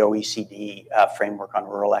lot of the OECD framework on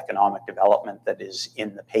rural economic development that is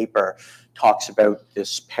in the paper talks about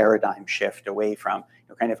this paradigm shift away from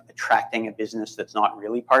kind of attracting a business that's not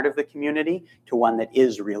really part of the community to one that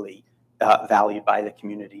is really valued by the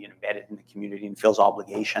community and embedded in the community and feels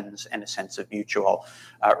obligations and a sense of mutual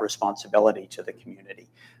responsibility to the community.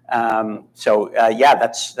 Yeah,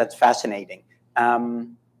 that's fascinating.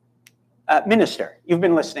 Minister, you've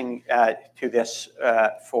been listening to this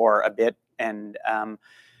for a bit, and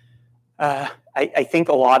I think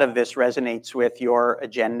a lot of this resonates with your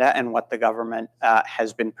agenda and what the government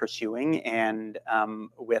has been pursuing, and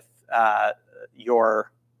with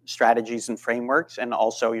your strategies and frameworks, and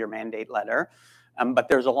also your mandate letter. But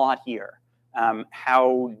there's a lot here.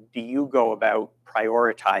 How do you go about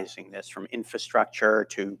prioritizing this, from infrastructure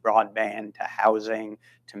to broadband to housing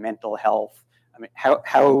to mental health? I mean,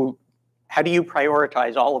 how do you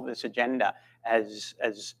prioritize all of this agenda as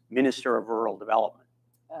Minister of Rural Development?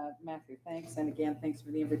 Matthew, thanks. And again, thanks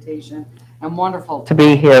for the invitation. And wonderful to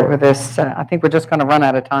be here with this. I think we're just going to run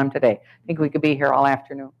out of time today. I think we could be here all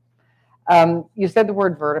afternoon. You said the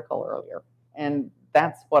word vertical earlier, and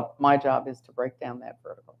that's what my job is, to break down that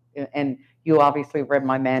vertical. And you obviously read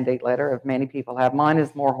my mandate letter, if many people have. Mine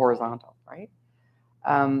is more horizontal, right?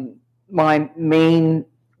 My main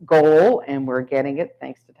goal, and we're getting it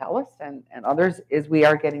thanks to TELUS and others, is we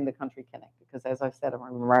are getting the country connected, because as I've said in my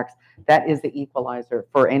remarks, that is the equalizer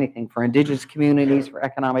for anything, for Indigenous communities, for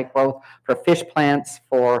economic growth, for fish plants,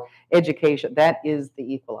 for education. That is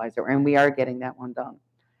the equalizer, and we are getting that one done.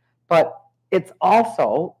 But it's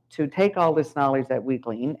also to take all this knowledge that we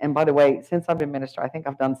glean, and by the way, since I've been minister, I think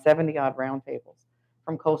I've done 70-odd roundtables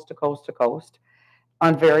from coast to coast to coast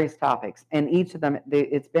on various topics, and each of them,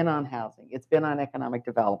 it's been on housing, it's been on economic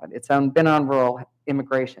development, it's been on rural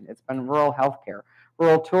immigration, it's been rural healthcare,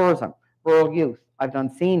 rural tourism, rural youth. I've done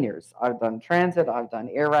seniors, I've done transit, I've done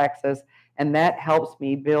air access, and that helps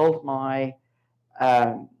me build my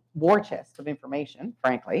war chest of information,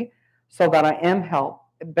 frankly, so that I am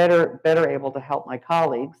better able to help my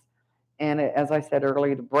colleagues, and as I said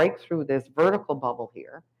earlier, to break through this vertical bubble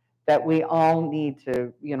here, that we all need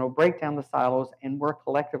to, break down the silos and work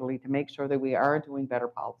collectively to make sure that we are doing better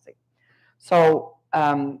policy. So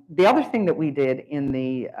the other thing that we did in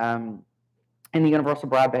the Universal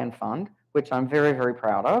Broadband Fund, which I'm very, very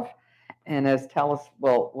proud of, and as TELUS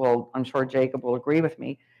will, I'm sure Jacob will agree with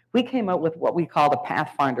me, we came out with what we call the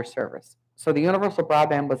Pathfinder service. So the Universal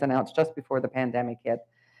Broadband was announced just before the pandemic hit,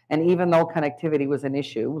 and even though connectivity was an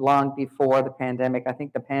issue long before the pandemic, I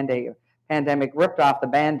think the pandemic ripped off the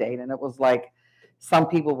Band-Aid, and it was like some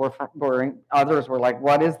people were others were like,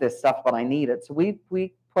 what is this stuff, but I need it. So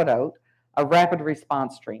we put out a rapid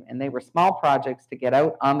response stream, and they were small projects to get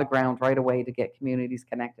out on the ground right away to get communities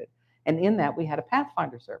connected. And in that, we had a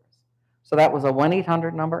Pathfinder service. So that was a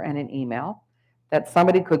 1-800 number and an email that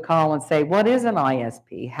somebody could call and say, what is an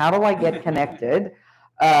ISP? How do I get connected?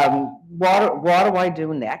 What do I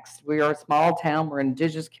do next? We are a small town, we're an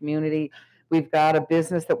Indigenous community. We've got a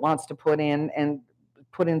business that wants to put in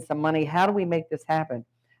some money. How do we make this happen?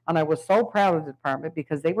 And I was so proud of the department,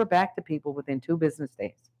 because they were back to people within 2 business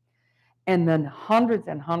days. and then hundreds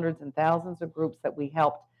and hundreds and thousands of groups that we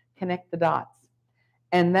helped connect the dots.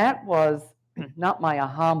 And that was not my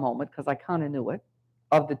aha moment, because I kind of knew it,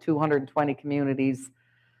 of the 220 communities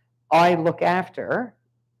I look after.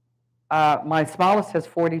 My smallest has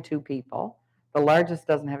 42 people. The largest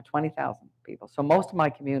doesn't have 20,000 people. So most of my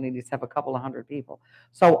communities have a couple of hundred people.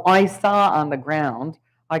 So I saw on the ground,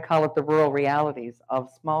 I call it the rural realities of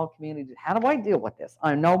small communities. How do I deal with this?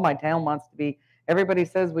 I know my town wants to be, everybody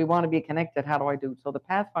says we want to be connected. How do I do? So the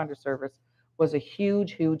Pathfinder service was a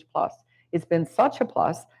huge, huge plus. It's been such a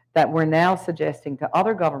plus that we're now suggesting to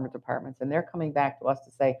other government departments, and they're coming back to us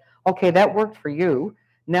to say, okay, that worked for you.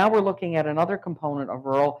 Now we're looking at another component of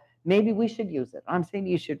rural. Maybe we should use it. I'm saying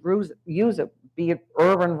you should use it, be it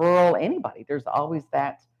urban, rural, anybody. There's always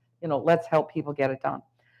that, let's help people get it done.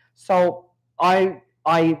 So I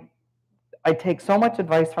take so much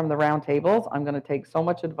advice from the roundtables. I'm going to take so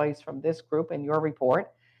much advice from this group and your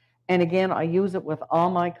report. And again, I use it with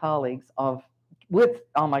all my colleagues to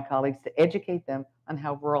educate them on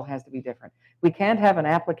how rural has to be different. We can't have an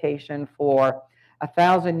application for a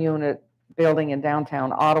 1,000-unit building in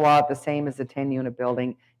downtown Ottawa the same as a 10-unit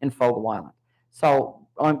building in Fogle Island. So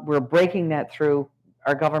we're breaking that through.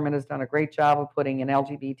 Our government has done a great job of putting an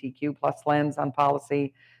LGBTQ+ lens on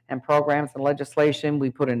policy and programs and legislation. We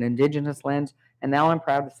put an Indigenous lens, and now I'm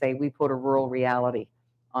proud to say we put a rural reality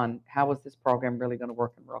on how is this program really going to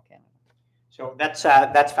work in rural Canada. So that's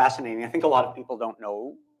fascinating. I think a lot of people don't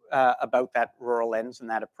know about that rural lens and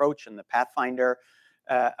that approach and the Pathfinder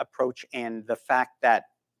approach, and the fact that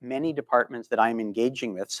many departments that I'm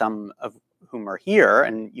engaging with, some of whom are here,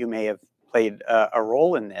 and you may have played a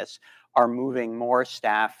role in this, are moving more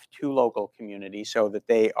staff to local communities so that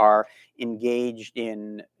they are engaged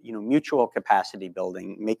in mutual capacity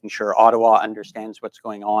building, making sure Ottawa understands what's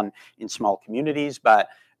going on in small communities, but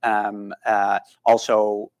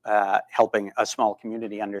also helping a small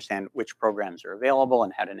community understand which programs are available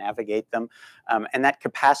and how to navigate them. And that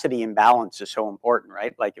capacity imbalance is so important,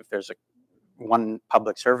 right? Like if there's one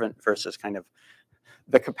public servant versus kind of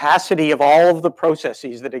the capacity of all of the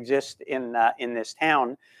processes that exist in this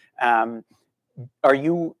town. Are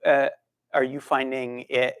you finding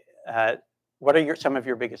it? What are some of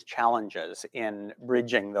your biggest challenges in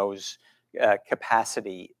bridging those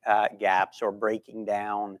capacity gaps or breaking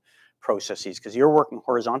down processes? Because you're working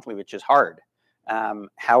horizontally, which is hard.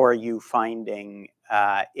 How are you finding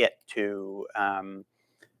it to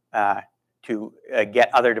get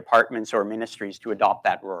other departments or ministries to adopt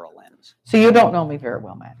that rural lens? So you don't know me very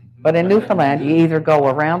well, Matthew, but in Newfoundland, you either go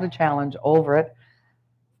around a challenge, over it.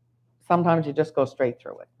 Sometimes you just go straight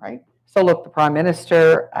through it, right? So look, the Prime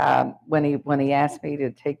Minister, when he asked me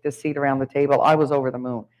to take this seat around the table, I was over the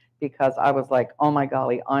moon, because I was like, oh my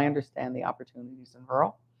golly, I understand the opportunities in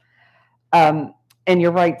rural. And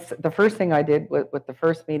you're right. The first thing I did with the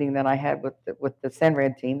first meeting that I had with the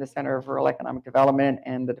CENRED team, the Center of Rural Economic Development,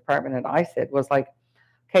 and the department at ISID was like,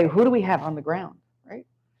 okay, who do we have on the ground, right?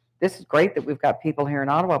 This is great that we've got people here in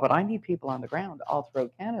Ottawa, but I need people on the ground all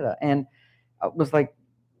throughout Canada. And it was like,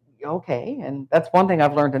 okay, and that's one thing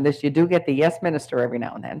I've learned in this. You do get the yes minister every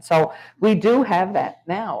now and then. So we do have that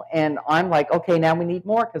now. And I'm like, okay, now we need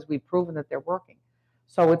more because we've proven that they're working.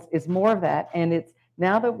 So it's more of that. And it's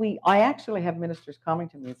now that I actually have ministers coming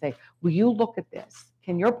to me and say, will you look at this?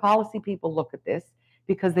 Can your policy people look at this?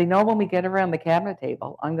 Because they know when we get around the cabinet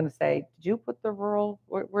table, I'm going to say, did you put the rural,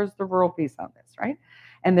 where's the rural piece on this, right?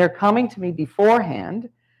 And they're coming to me beforehand,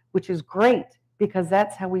 which is great, because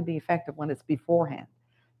that's how we be effective, when it's beforehand,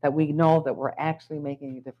 that we know that we're actually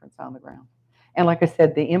making a difference on the ground. And like I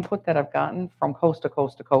said, the input that I've gotten from coast to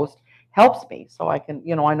coast to coast helps me. So I can,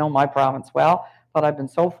 I know my province well, but I've been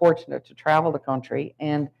so fortunate to travel the country,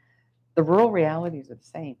 and the rural realities are the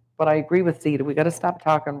same. But I agree with Zita. We got to stop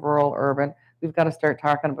talking rural, urban. We've got to start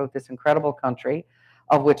talking about this incredible country,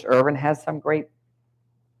 of which urban has some great,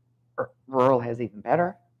 rural has even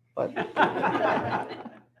better. But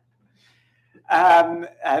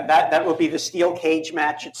that will be the steel cage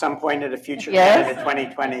match at some point at a future Canada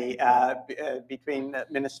 2020 between the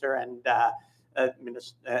minister and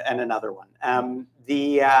another one.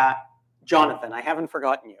 Jonathan, I haven't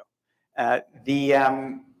forgotten you.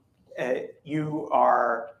 You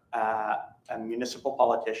are a municipal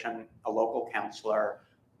politician, a local councillor.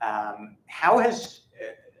 How has,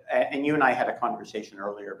 and you and I had a conversation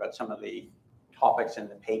earlier about some of the topics in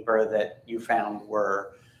the paper that you found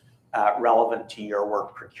were relevant to your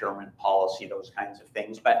work, procurement policy, those kinds of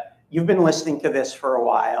things. But you've been listening to this for a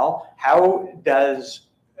while.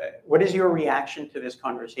 What is your reaction to this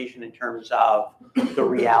conversation in terms of the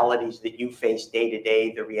realities that you face day to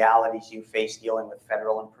day, the realities you face dealing with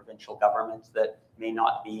federal and provincial governments that may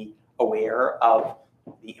not be aware of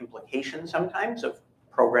the implications sometimes of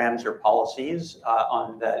programs or policies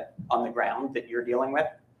on the ground that you're dealing with?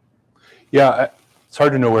 Yeah, it's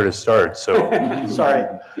hard to know where to start. So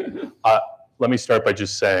sorry. Let me start by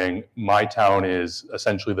just saying my town is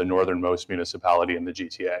essentially the northernmost municipality in the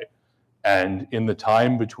GTA. And in the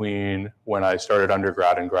time between when I started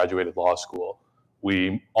undergrad and graduated law school,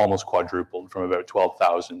 we almost quadrupled from about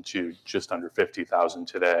 12,000 to just under 50,000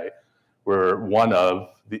 today. We're one of,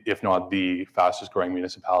 if not the fastest growing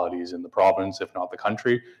municipalities in the province, if not the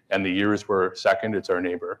country. And the years we're second, it's our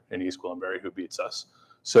neighbor in East Gwillimbury who beats us.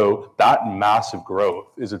 So that massive growth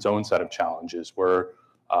is its own set of challenges where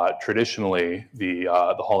traditionally the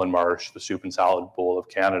Holland Marsh, the soup and salad bowl of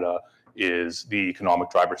Canada, is the economic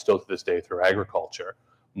driver still to this day through agriculture.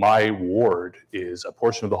 My ward is a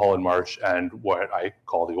portion of the Holland Marsh and what I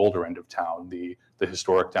call the older end of town, the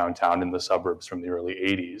historic downtown in the suburbs from the early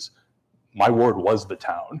 80s. My ward was the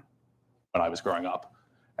town when I was growing up.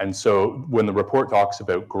 And so when the report talks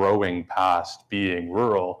about growing past being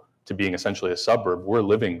rural to being essentially a suburb, we're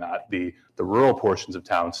living that. The rural portions of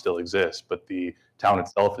town still exist, but the town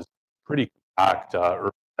itself is pretty compact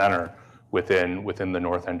urban center within the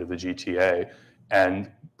north end of the GTA. And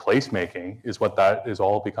placemaking is what that is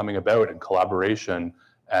all becoming about, and collaboration.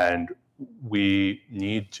 And we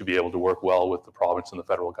need to be able to work well with the province and the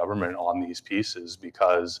federal government on these pieces,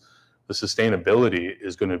 because the sustainability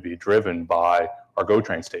is going to be driven by our GO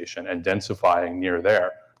train station and densifying near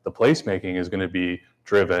there. The placemaking is going to be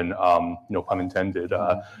driven, no pun intended,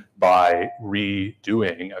 by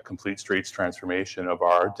redoing a complete streets transformation of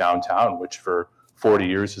our downtown, which for 40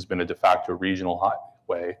 years has been a de facto regional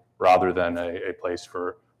highway rather than a place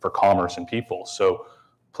for commerce and people. So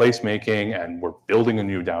placemaking, and we're building a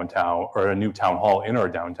new downtown or a new town hall in our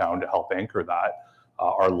downtown to help anchor that.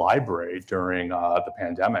 Our library during the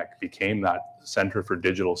pandemic became that center for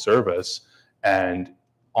digital service and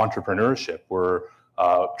entrepreneurship. We're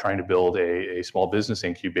trying to build a small business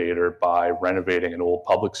incubator by renovating an old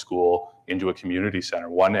public school into a community center.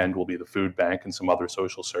 One end will be the food bank and some other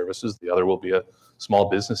social services. The other will be a small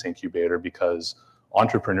business incubator, because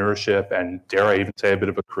entrepreneurship, and dare I even say a bit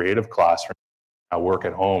of a creative classroom, work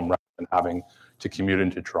at home rather than having to commute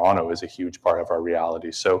into Toronto, is a huge part of our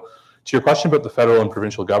reality. So to your question about the federal and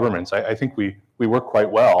provincial governments, I think we work quite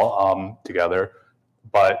well together,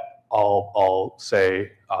 but I'll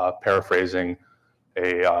say, paraphrasing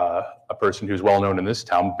a person who's well known in this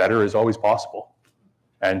town, better is always possible.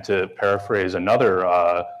 And to paraphrase another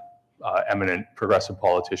eminent progressive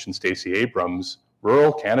politician, Stacey Abrams,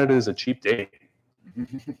 rural Canada is a cheap date.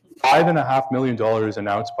 $5.5 million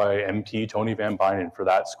announced by MP Tony Van Bynen for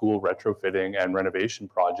that school retrofitting and renovation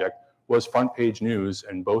project was front page news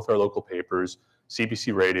in both our local papers,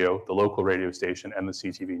 CBC Radio, the local radio station, and the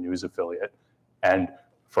CTV News affiliate. And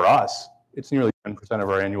for us, it's nearly 10% of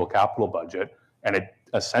our annual capital budget, and it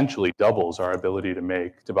essentially doubles our ability to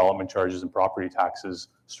make development charges and property taxes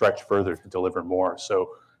stretch further to deliver more.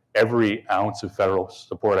 So every ounce of federal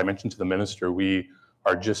support, I mentioned to the minister, we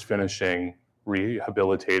are just finishing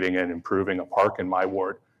rehabilitating and improving a park in my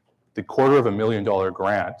ward. The $250,000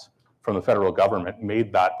 grant from the federal government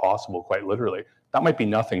made that possible, quite literally. That might be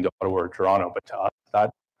nothing to Ottawa or Toronto, but to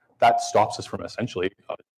us, that stops us from essentially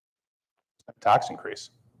a tax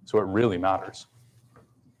increase. So it really matters.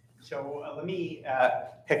 So let me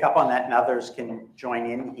pick up on that, and others can join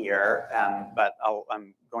in here. But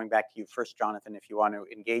I'm going back to you first, Jonathan, if you want to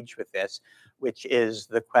engage with this, which is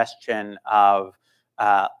the question of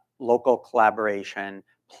local collaboration,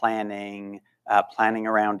 planning, planning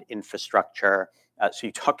around infrastructure. So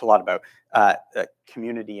you talked a lot about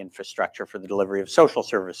community infrastructure for the delivery of social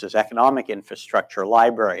services, economic infrastructure,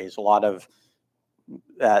 libraries, a lot of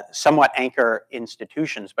somewhat anchor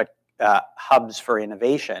institutions, but hubs for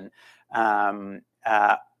innovation.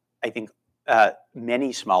 I think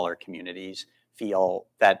many smaller communities feel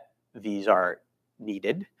that these are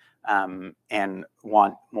needed and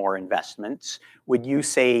want more investments. Would you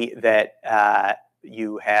say that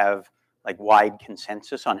you have like wide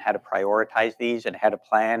consensus on how to prioritize these and how to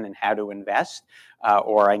plan and how to invest?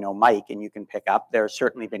 Or I know, Mike, and you can pick up, there have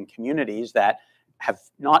certainly been communities that have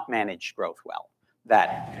not managed growth well,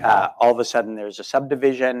 that all of a sudden there's a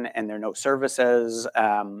subdivision and there are no services.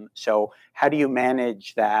 So how do you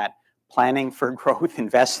manage that planning for growth,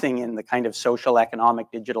 investing in the kind of social,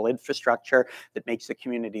 economic, digital infrastructure that makes the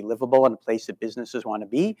community livable and a place that businesses want to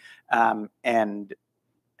be? And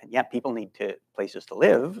yeah, people need places to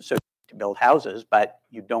live, so to build houses, but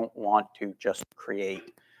you don't want to just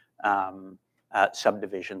create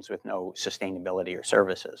subdivisions with no sustainability or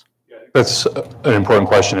services. That's an important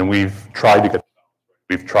question, and we've tried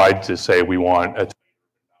to say we want a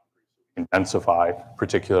intensify,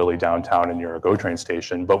 particularly downtown and near a GO train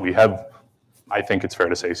station. But we have, I think it's fair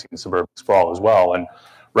to say, seen suburban sprawl as well. And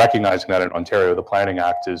recognizing that in Ontario, the Planning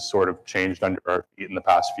Act has sort of changed under our feet in the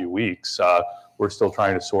past few weeks. We're still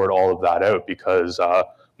trying to sort all of that out because,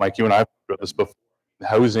 Mike, you and I have talked about this before.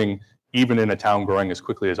 Housing, even in a town growing as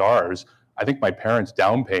quickly as ours, I think my parents'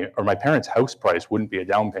 down payment or my parents' house price wouldn't be a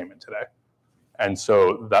down payment today. And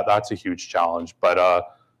so that's a huge challenge. But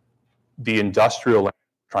the industrial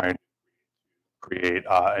trying to create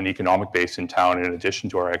an economic base in town in addition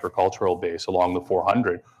to our agricultural base along the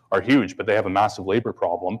 400 are huge, but they have a massive labor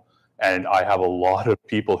problem. And I have a lot of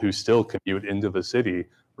people who still commute into the city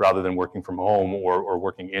rather than working from home or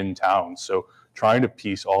working in town. So trying to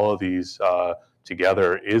piece all of these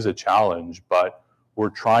together is a challenge, but we're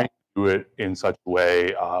trying to do it in such a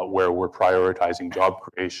way where we're prioritizing job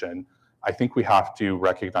creation. I think we have to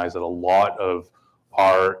recognize that a lot of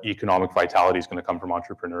our economic vitality is going to come from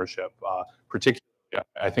entrepreneurship. Particularly,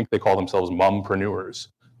 I think they call themselves mumpreneurs.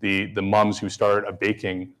 The mums who start a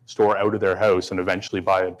baking store out of their house and eventually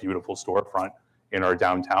buy a beautiful storefront in our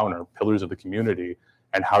downtown are pillars of the community.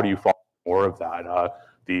 And how do you foster more of that?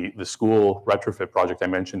 The school retrofit project I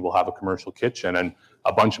mentioned will have a commercial kitchen, and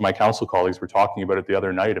a bunch of my council colleagues were talking about it the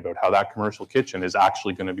other night about how that commercial kitchen is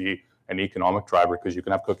actually going to be an economic driver because you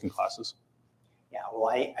can have cooking classes. Yeah, well,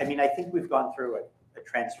 I mean, I think we've gone through a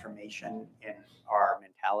transformation in our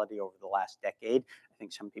mentality over the last decade. I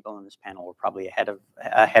think some people in this panel were probably ahead of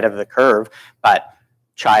the curve, but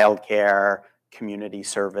childcare, community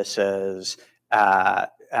services,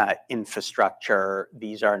 infrastructure,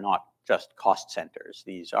 these are not just cost centers.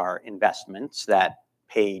 These are investments that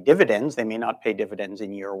pay dividends. They may not pay dividends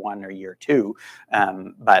in year 1 or year 2,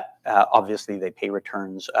 but obviously they pay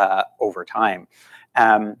returns over time.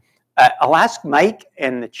 I'll ask Mike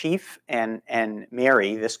and the chief and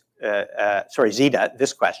Mary this, Zita,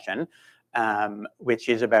 this question, which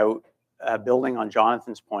is about building on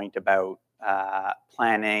Jonathan's point about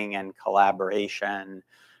planning and collaboration.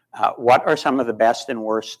 What are some of the best and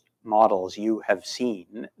worst models you have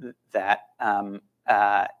seen that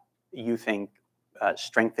you think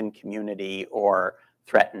strengthen community or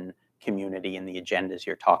threaten community in the agendas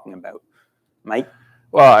you're talking about? Mike?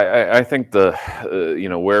 Well, I think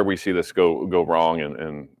where we see this go wrong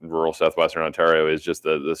in rural southwestern Ontario is just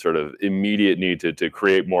the sort of immediate need to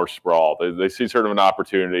create more sprawl. They see sort of an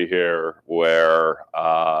opportunity here where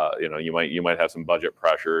you might have some budget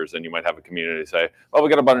pressures, and you might have a community say, "Oh, we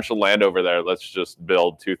got a bunch of land over there. Let's just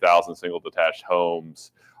build 2,000 single detached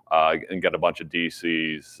homes and get a bunch of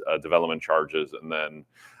DCs, development charges, and then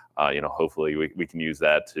hopefully we can use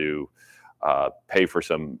that to." Pay for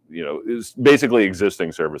some, basically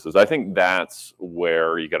existing services. I think that's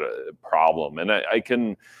where you got a problem. And I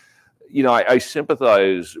can, I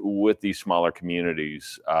sympathize with these smaller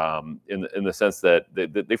communities in the sense that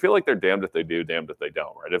they feel like they're damned if they do, damned if they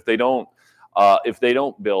don't, right? If they don't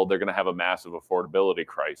build, they're going to have a massive affordability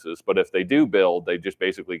crisis. But if they do build, they just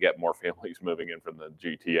basically get more families moving in from the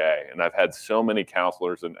GTA. And I've had so many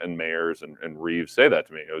councillors and mayors and Reeves say that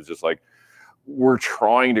to me. It was just like, we're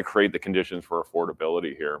trying to create the conditions for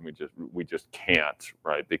affordability here, and we just can't,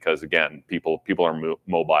 right? Because again, people are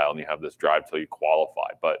mobile, and you have this drive till you qualify.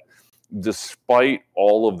 But despite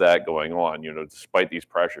all of that going on, despite these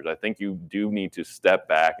pressures, I think you do need to step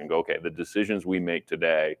back and go, okay, the decisions we make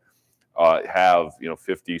today have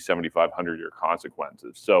 50, 75, 100-year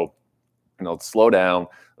consequences. So let's slow down.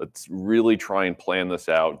 Let's really try and plan this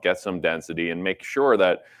out, get some density, and make sure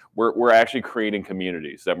that we're actually creating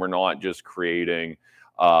communities, that we're not just creating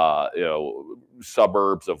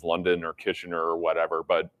suburbs of London or Kitchener or whatever,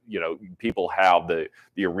 but people have the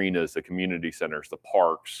arenas, the community centers, the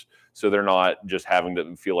parks, so they're not just having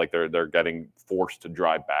to feel like they're getting forced to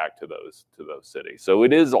drive back to those cities. So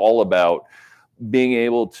it is all about being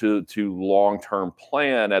able to long-term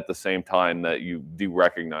plan at the same time that you do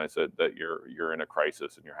recognize that you're in a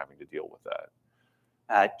crisis and you're having to deal with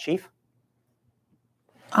that. Chief?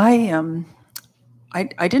 I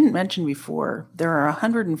didn't mention before, there are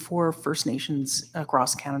 104 First Nations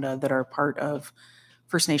across Canada that are part of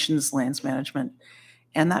First Nations lands management.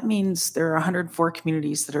 And that means there are 104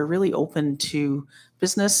 communities that are really open to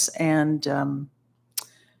business and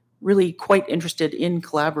really quite interested in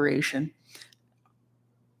collaboration.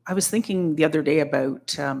 I was thinking the other day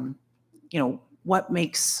about, what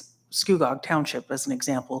makes Scugog Township, as an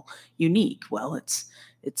example, unique. Well,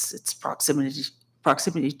 it's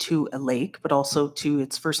proximity to a lake, but also to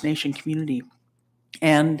its First Nation community.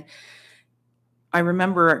 And I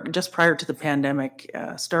remember just prior to the pandemic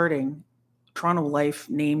starting, Toronto Life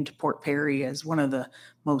named Port Perry as one of the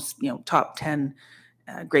most, top 10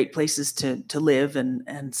 great places to live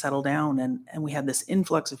and settle down. And we had this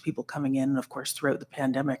influx of people coming in, of course, throughout the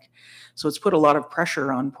pandemic. So it's put a lot of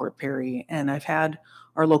pressure on Port Perry. And I've had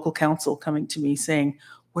our local council coming to me saying,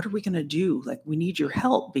 what are we going to do? Like, we need your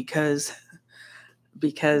help because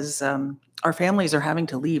our families are having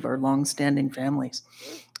to leave, our longstanding families.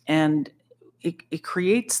 And it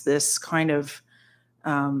creates this kind of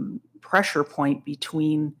pressure point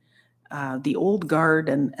between the old guard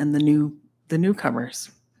and the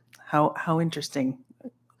newcomers. How interesting,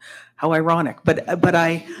 how ironic. But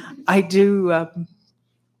I do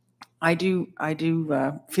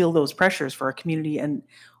feel those pressures for our community. And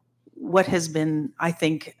what has been, I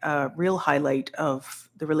think, a real highlight of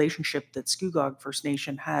the relationship that Scugog First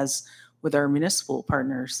Nation has with our municipal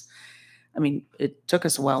partners. I mean, it took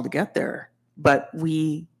us a while to get there, but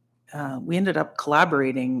we ended up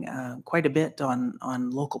collaborating quite a bit on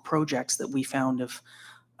local projects that we found of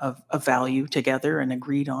value together and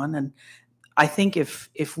agreed on. And I think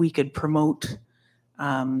if we could promote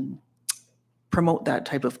that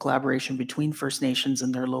type of collaboration between First Nations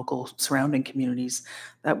and their local surrounding communities,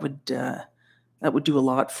 that would do a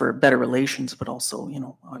lot for better relations, but also,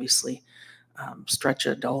 obviously stretch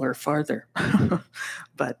a dollar farther.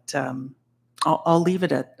 But I'll leave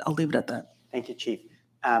it at that. Thank you, Chief.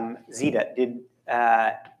 Zita,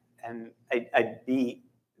 and I'd be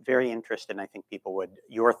very interested, and I think people would,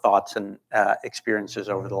 your thoughts and experiences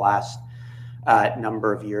over the last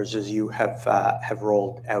number of years as you have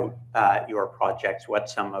rolled out your projects, what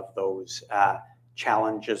some of those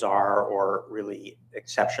challenges are, or really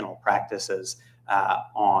exceptional practices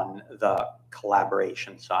on the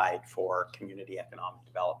collaboration side for community economic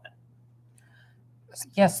development.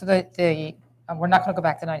 Yes, so we're not going to go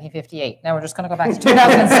back to 1958. Now we're just going to go back to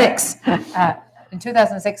 2006. In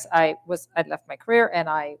 2006, I'd left my career and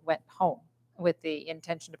I went home with the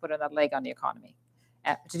intention to put another leg on the economy,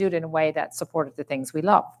 to do it in a way that supported the things we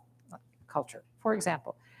love, like culture, for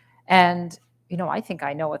example. And, I think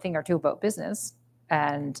I know a thing or two about business.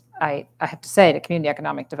 And I have to say that community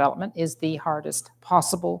economic development is the hardest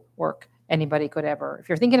possible work anybody could ever. If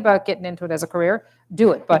you're thinking about getting into it as a career,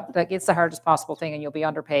 do it. But it's the hardest possible thing, and you'll be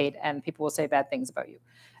underpaid, and people will say bad things about you.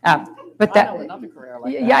 But that, I know another career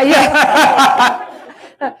like that.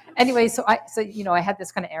 Yeah. Anyway, so I had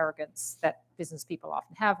this kind of arrogance that business people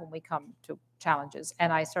often have when we come to challenges,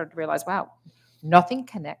 and I started to realize, wow, nothing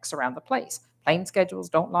connects around the place. Plane schedules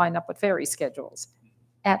don't line up with ferry schedules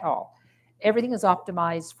at all. Everything is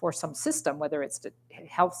optimized for some system, whether it's the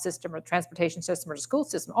health system or transportation system or the school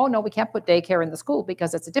system. Oh, no, we can't put daycare in the school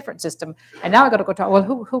because it's a different system. And now I got to go talk, well,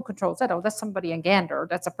 who controls that? Oh, that's somebody in Gander.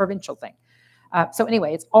 That's a provincial thing. So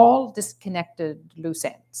anyway, it's all disconnected loose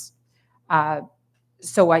ends.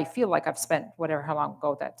 So I feel like I've spent how long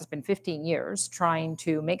ago it's been 15 years trying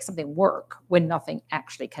to make something work when nothing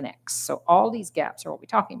actually connects. So all these gaps are what we're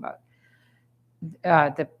talking about.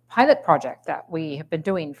 The pilot project that we have been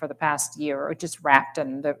doing for the past year, it just wrapped,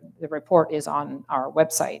 and the report is on our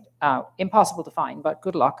website. Impossible to find, but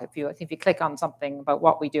good luck. If you click on something about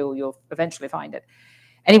what we do, you'll eventually find it.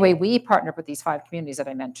 Anyway, we partnered with these 5 communities that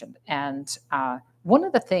I mentioned. And one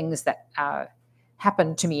of the things that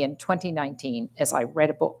happened to me in 2019 is I read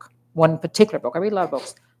a book, one particular book, I read a lot of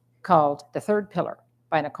books, called The Third Pillar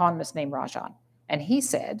by an economist named Rajan. And he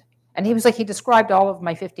said, and he described all of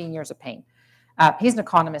my 15 years of pain. He's an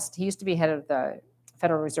economist. He used to be head of the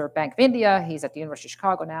Federal Reserve Bank of India. He's at the University of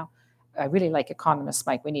Chicago now. I really like economists,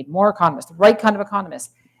 Mike. We need more economists, the right kind of economists.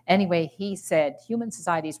 Anyway, he said human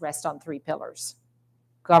societies rest on 3 pillars: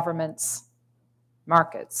 governments,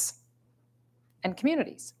 markets, and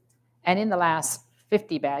communities. And in the last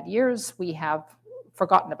 50 bad years, we have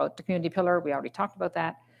forgotten about the community pillar. We already talked about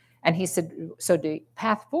that. And he said, so the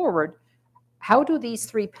path forward, how do these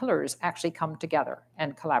 3 pillars actually come together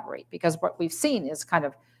and collaborate? Because what we've seen is kind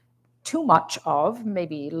of too much of,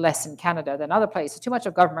 maybe less in Canada than other places, too much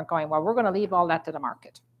of government going, well, we're going to leave all that to the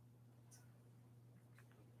market.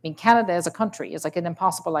 I mean, Canada as a country is like an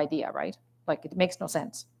impossible idea, right? Like, it makes no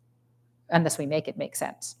sense unless we make it make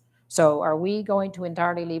sense. So are we going to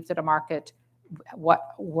entirely leave to the market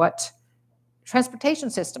what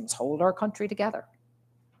transportation systems hold our country together?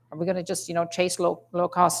 Are we going to just, chase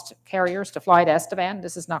low-cost carriers to fly to Estevan?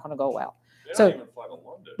 This is not going to go well. They don't even fly to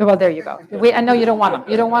London. Well, there you go. I know you don't want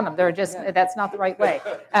them. You don't want them. They're just, that's not the right way.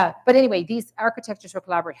 But anyway, these architectures will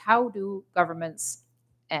collaborate. How do governments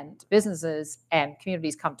and businesses and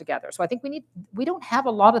communities come together? So I think we don't have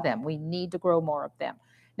a lot of them. We need to grow more of them.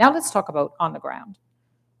 Now let's talk about on the ground.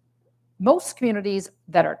 Most communities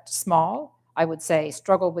that are small, I would say,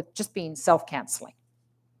 struggle with just being self-canceling.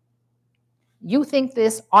 You think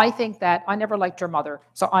this, I think that, I never liked your mother,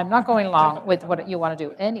 so I'm not going along with what you want to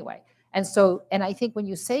do anyway. And so, and I think when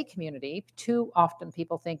you say community, too often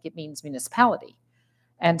people think it means municipality.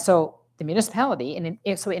 And so the municipality,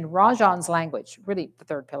 so in Rajan's language, really the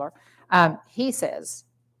third pillar, he says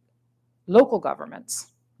local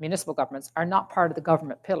governments, municipal governments, are not part of the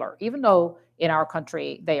government pillar. Even though in our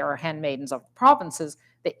country they are handmaidens of provinces,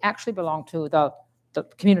 they actually belong to the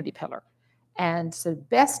community pillar. And the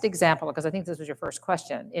best example, because I think this was your first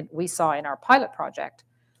question, we saw in our pilot project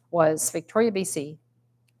was Victoria, BC.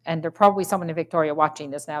 And there's probably someone in Victoria watching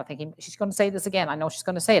this now thinking, she's going to say this again. I know she's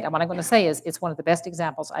going to say it. And what I'm going to say is it's one of the best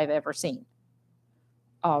examples I've ever seen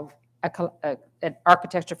of an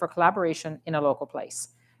architecture for collaboration in a local place.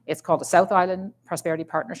 It's called the South Island Prosperity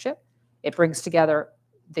Partnership. It brings together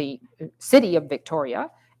the city of Victoria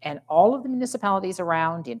and all of the municipalities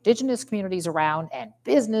around, the Indigenous communities around, and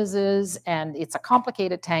businesses. And it's a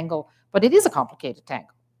complicated tangle, but it is a complicated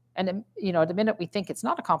tangle. And you know, the minute we think it's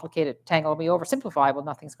not a complicated tangle, we oversimplify, well,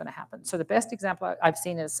 nothing's going to happen. So the best example I've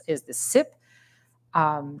seen is the SIP.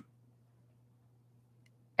 And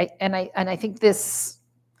I think this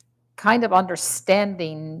kind of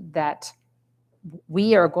understanding that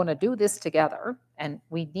we are going to do this together, and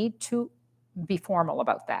we need to be formal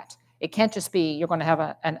about that. It can't just be you're going to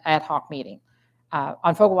have an ad hoc meeting.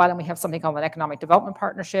 On Fogo Island, we have something called an economic development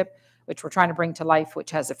partnership, which we're trying to bring to life,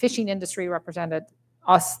 which has the fishing industry represented,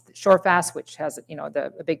 us, Shorefast, which has, you know,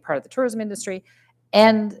 a big part of the tourism industry,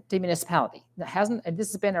 and the municipality. And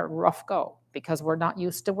this has been a rough go because we're not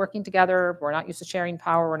used to working together. We're not used to sharing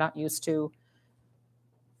power. We're not used to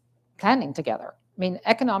planning together. I mean,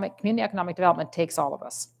 community economic development takes all of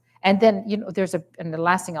us. And then, you know, and the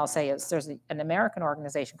last thing I'll say is there's an American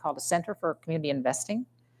organization called the Center for Community Investing,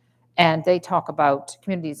 and they talk about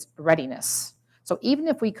communities' readiness. So even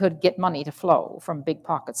if we could get money to flow from big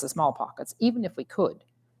pockets to small pockets, even if we could,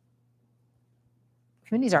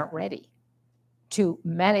 communities aren't ready to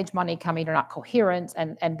manage money coming. They're not coherent.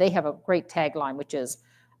 And they have a great tagline, which is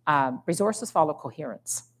resources follow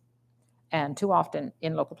coherence. And too often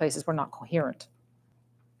in local places, we're not coherent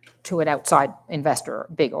to an outside investor,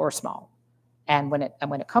 big or small. And when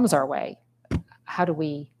it comes our way, how do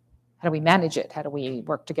we manage it? How do we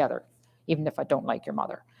work together, even if I don't like your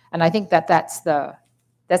mother? And I think that's the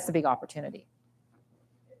big opportunity.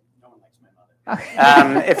 No one likes my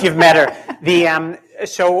mother. If you've met her.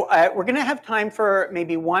 So we're going to have time for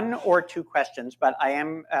maybe one or two questions, but I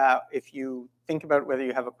am, if you think about whether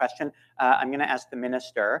you have a question, I'm going to ask the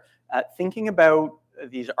minister, thinking about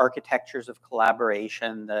these architectures of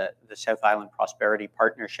collaboration, the South Island Prosperity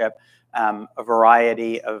Partnership, a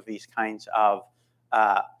variety of these kinds of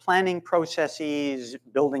planning processes,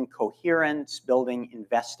 building coherence, building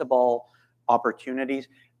investable opportunities.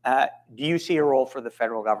 Do you see a role for the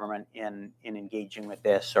federal government in engaging with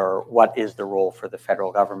this, or what is the role for the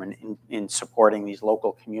federal government in supporting these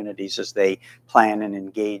local communities as they plan and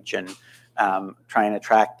engage and try and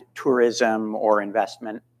attract tourism or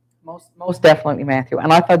investment? Most definitely, Matthew.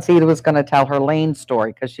 And I thought Zita was going to tell her lane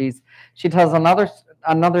story because she tells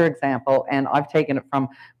another example, and I've taken it from,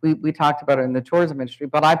 we talked about it in the tourism industry,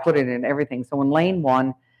 but I put it in everything. So in lane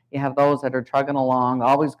one, you have those that are chugging along,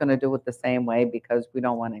 always going to do it the same way because we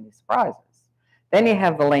don't want any surprises. Then you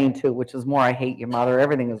have the lane two, which is more I hate your mother,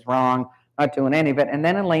 everything is wrong, not doing any of it. And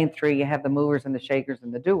then in lane three, you have the movers and the shakers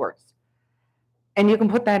and the doers. And you can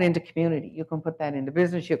put that into community. You can put that into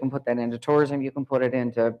business. You can put that into tourism. You can put it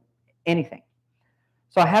into anything.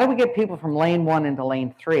 So how do we get people from lane one into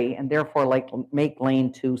lane three and therefore make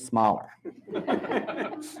lane two smaller?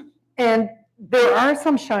 And there are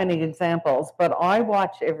some shining examples, but I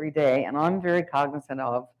watch every day and I'm very cognizant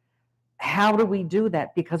of how do we do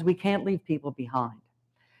that, because we can't leave people behind.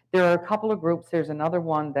 There are a couple of groups. There's another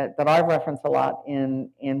one that I reference a lot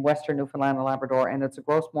in Western Newfoundland and Labrador, and it's a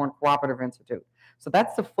Grossmoor Cooperative Institute. So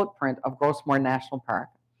that's the footprint of Grossmoor National Park,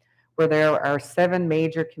 where there are 7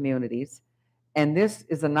 major communities. And this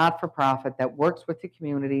is a not-for-profit that works with the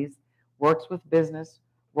communities, works with business,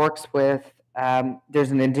 works with,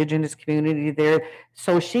 there's an Indigenous community there.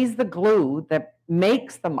 So she's the glue that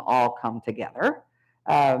makes them all come together.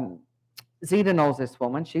 Zita knows this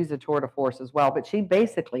woman. She's a tour de force as well, but she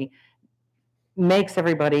basically makes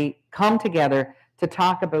everybody come together to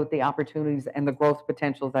talk about the opportunities and the growth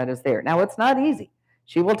potential that is there. Now, it's not easy.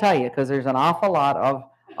 She will tell you, because there's an awful lot of,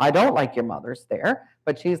 I don't like your mother's there,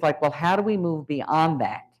 but she's like, well, how do we move beyond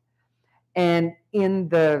that? And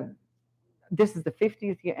this is the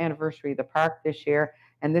 50th anniversary of the park this year,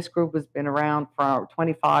 and this group has been around for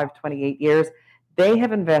 25, 28 years. They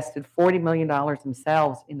have invested $40 million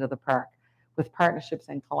themselves into the park with partnerships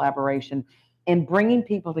and collaboration and bringing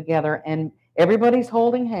people together and Everybody's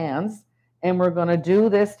holding hands, and we're going to do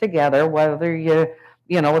this together, whether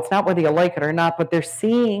you know, it's not whether you like it or not, but they're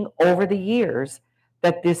seeing over the years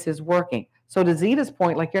that this is working. So to Zita's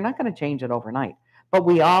point, like, you're not going to change it overnight, but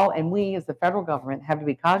we as the federal government have to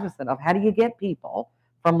be cognizant of how do you get people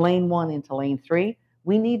from lane 1 into lane 3?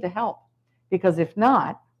 We need to help, because if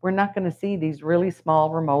not, we're not going to see these really small,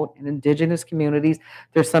 remote, and Indigenous communities.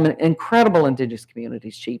 There's some incredible Indigenous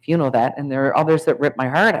communities, Chief, you know that, and there are others that rip my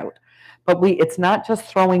heart out. But it's not just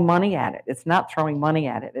throwing money at it. It's not throwing money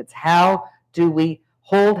at it. It's how do we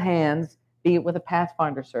hold hands, be it with a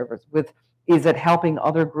Pathfinder service, is it helping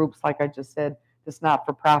other groups, like I just said, this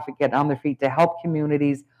not-for-profit get on their feet, to help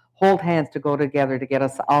communities hold hands to go together to get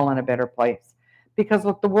us all in a better place. Because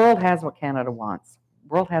look, the world has what Canada wants. The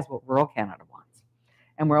world has what rural Canada wants.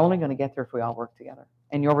 And we're only going to get there if we all work together.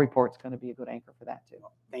 And your report's going to be a good anchor for that too.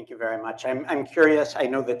 Thank you very much. I'm curious. I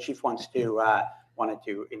know the Chief wanted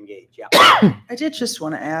to engage. Yeah. I did just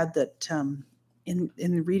want to add that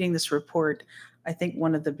in reading this report, I think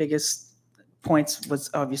one of the biggest points was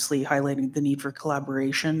obviously highlighting the need for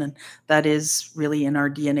collaboration, and that is really in our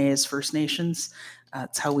DNA as First Nations.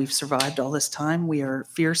 It's how we've survived all this time. We are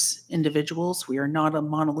fierce individuals. We are not a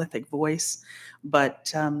monolithic voice,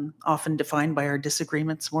 but often defined by our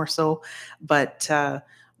disagreements more so. But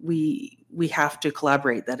we have to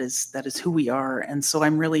collaborate. That is who we are. And so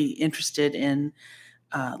I'm really interested in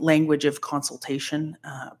language of consultation,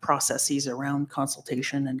 processes around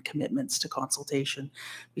consultation and commitments to consultation,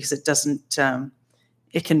 because it doesn't,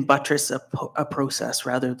 it can buttress a process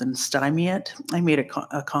rather than stymie it. I made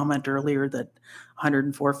a comment earlier that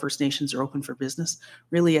 104 First Nations are open for business.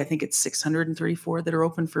 Really, I think it's 634 that are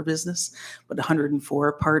open for business, but 104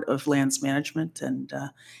 are part of lands management, and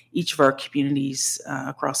each of our communities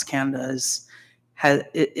across Canada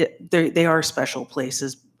they are special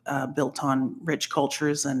places, built on rich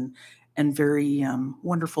cultures and very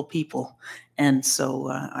wonderful people. And so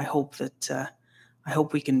I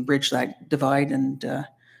hope we can bridge that divide and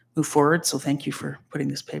move forward. So thank you for putting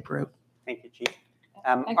this paper out. Thank you, Chief.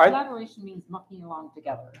 And collaboration means mucking along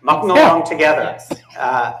together. Mucking along together.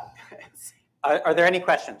 Yes. Are there any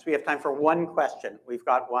questions? We have time for one question. We've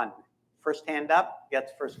got one. First hand up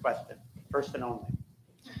gets first question. First and only.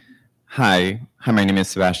 Hi, my name is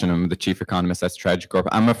Sebastian. I'm the chief economist at Strategy Corp.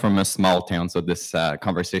 I'm from a small town, so this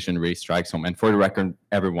conversation really strikes home. And for the record,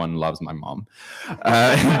 everyone loves my mom.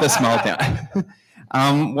 The small town.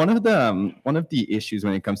 One of the issues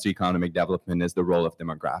when it comes to economic development is the role of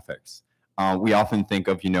demographics. We often think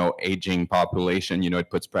of, aging population, it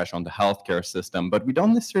puts pressure on the healthcare system, but we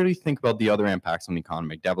don't necessarily think about the other impacts on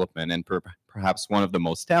economic development. And perhaps one of the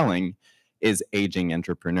most telling is aging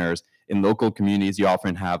entrepreneurs. In local communities, you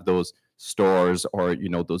often have those stores or,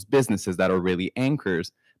 those businesses that are really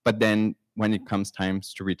anchors. But then when it comes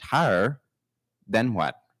times to retire, then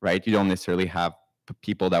what, right? You don't necessarily have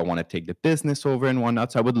people that want to take the business over and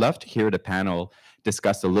whatnot. So I would love to hear the panel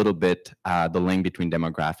discuss a little bit the link between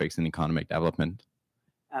demographics and economic development.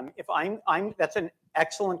 That's an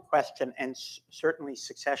excellent question, and certainly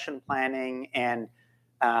succession planning and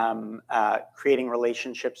creating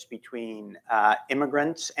relationships between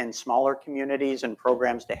immigrants and smaller communities and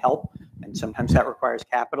programs to help, and sometimes that requires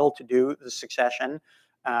capital to do the succession,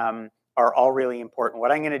 are all really important.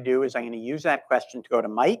 What I'm going to do is I'm going to use that question to go to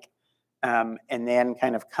Mike, and then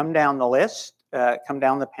kind of come down the list, come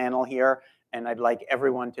down the panel here, and I'd like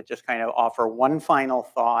everyone to just kind of offer one final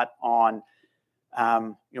thought on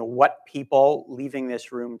what people leaving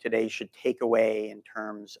this room today should take away in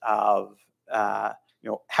terms of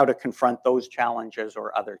how to confront those challenges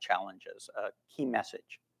or other challenges. A key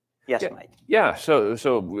message. Yes, Mike. Yeah.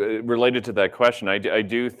 So related to that question, I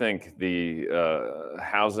do think the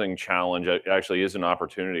housing challenge actually is an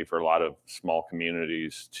opportunity for a lot of small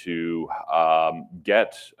communities to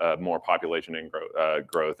get more population and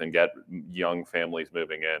growth and get young families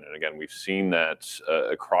moving in. And again, we've seen that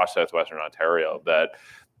across Southwestern Ontario, that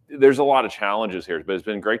there's a lot of challenges here, but it's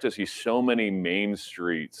been great to see so many main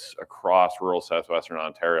streets across rural Southwestern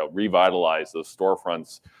Ontario revitalize, those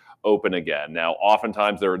storefronts open again. Now,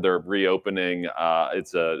 oftentimes they're reopening.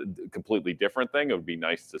 It's a completely different thing. It would be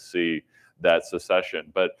nice to see that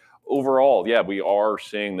succession. But overall, yeah, we are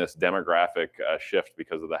seeing this demographic shift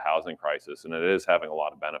because of the housing crisis, and it is having a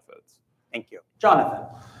lot of benefits. Thank you. Jonathan.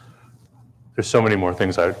 There's so many more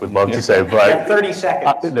things I would love to say, but 30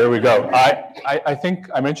 seconds. There we go. I think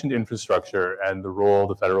I mentioned infrastructure and the role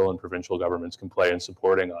the federal and provincial governments can play in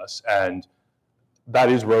supporting us. And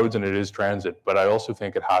that is roads and it is transit, but I also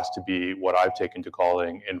think it has to be what I've taken to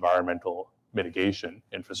calling environmental mitigation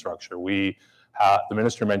infrastructure. The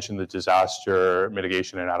minister mentioned the Disaster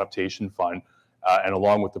Mitigation and Adaptation Fund. And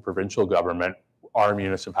along with the provincial government, our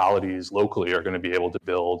municipalities locally are going to be able to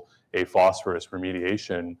build a phosphorus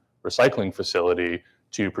remediation recycling facility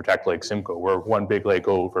to protect Lake Simcoe. We're one big lake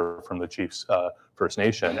over from the Chiefs First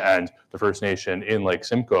Nation, and the First Nation in Lake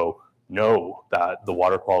Simcoe know that the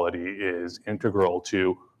water quality is integral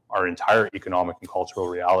to our entire economic and cultural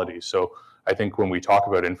reality. So I think when we talk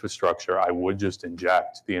about infrastructure, I would just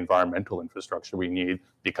inject the environmental infrastructure we need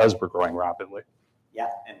because we're growing rapidly. Yeah,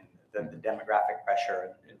 and the demographic pressure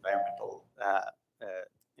and environmental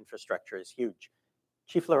infrastructure is huge.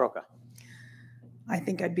 Chief LaRocca. I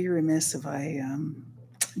think I'd be remiss if I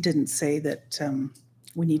didn't say that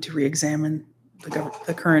we need to re-examine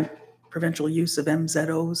the current provincial use of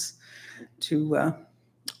MZOs to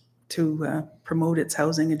promote its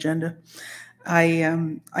housing agenda.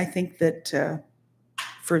 I think that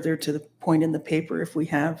further to the point in the paper, if we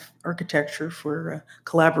have architecture for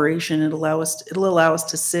collaboration, it'll allow us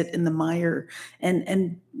to sit in the mire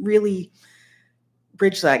and really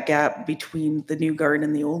bridge that gap between the new guard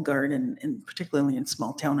and the old guard, and particularly in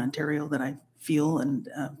small town Ontario that I feel and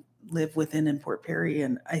live within in Port Perry.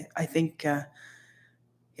 And I think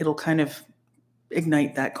it'll kind of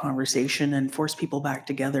ignite that conversation and force people back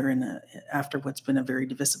together after what's been a very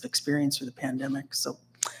divisive experience through the pandemic. So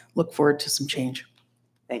look forward to some change.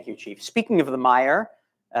 Thank you, Chief. Speaking of the mire,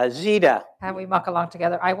 Zita. How we muck along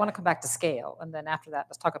together. I want to come back to scale, and then after that,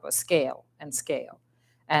 let's talk about scale and scale.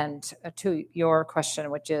 And to your question,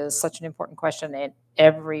 which is such an important question in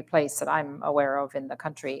every place that I'm aware of in the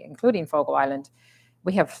country, including Fogo Island,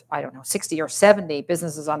 we have, I don't know, 60 or 70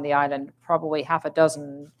 businesses on the island, probably half a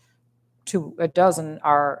dozen to a dozen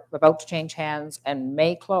are about to change hands and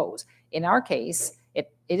may close. In our case,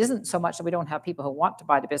 it isn't so much that we don't have people who want to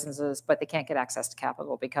buy the businesses, but they can't get access to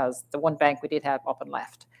capital because the one bank we did have up and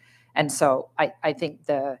left. And so I think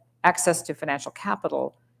the access to financial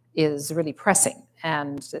capital is really pressing.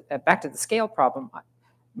 And back to the scale problem,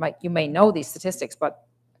 Mike, you may know these statistics, but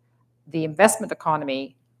the investment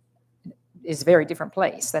economy is a very different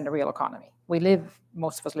place than the real economy.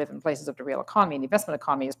 Most of us live in places of the real economy, and the investment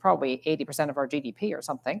economy is probably 80% of our GDP or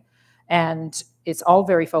something. And it's all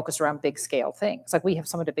very focused around big scale things. Like we have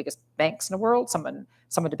some of the biggest banks in the world, some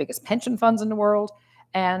of the biggest pension funds in the world,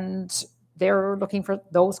 and they're looking for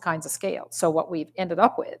those kinds of scales. So what we've ended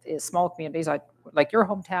up with is small communities like your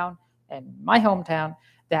hometown and my hometown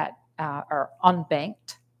that are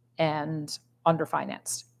unbanked and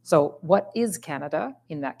underfinanced. So what is Canada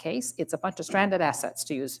in that case? It's a bunch of stranded assets,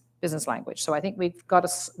 to use business language. So I think we've got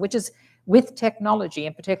which is with technology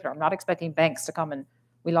in particular. I'm not expecting banks to come and,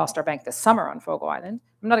 we lost our bank this summer on Fogo Island.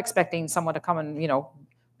 I'm not expecting someone to come and,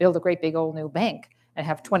 build a great big old new bank and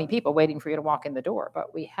have 20 people waiting for you to walk in the door.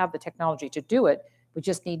 But we have the technology to do it. We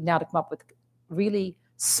just need now to come up with really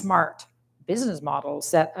smart business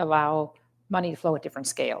models that allow money to flow at different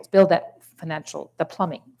scales, build that the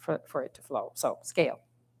plumbing for it to flow. So scale.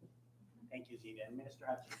 Thank you, Zita. And Minister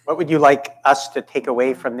Hutchings, what would you like us to take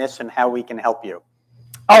away from this and how we can help you?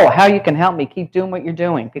 Oh, how you can help me. Keep doing what you're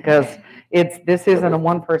doing, because this isn't a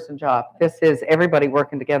one-person job. This is everybody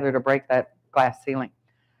working together to break that glass ceiling.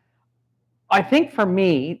 I think for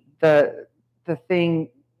me, the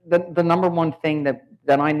number one thing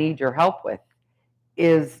that I need your help with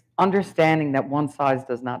is understanding that one size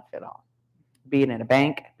does not fit all. Be it in a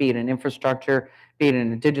bank, be it in infrastructure, be it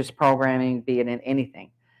in Indigenous programming, be it in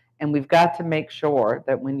anything. And we've got to make sure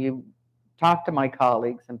that when you talk to my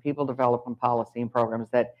colleagues and people developing policy and programs,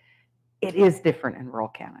 that it is different in rural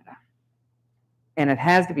Canada. And it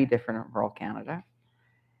has to be different in rural Canada.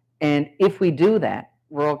 And if we do that,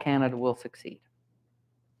 rural Canada will succeed.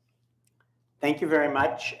 Thank you very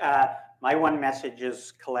much. My one message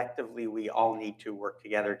is collectively, we all need to work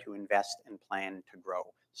together to invest and plan to grow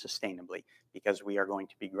sustainably, because we are going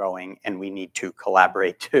to be growing and we need to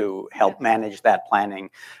collaborate to help manage that planning.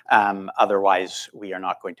 Otherwise, we are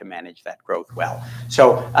not going to manage that growth well.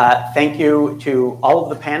 So thank you to all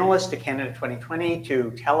of the panelists, to Canada 2020,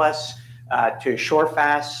 to TELUS, to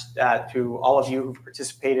Shorefast, to all of you who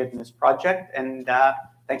participated in this project, and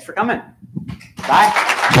thanks for coming. Bye.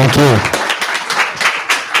 Thank you.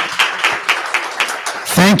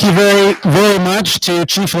 Thank you very, very much to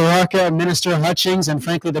Chief LaRocca, Minister Hutchings, and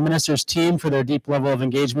frankly the minister's team for their deep level of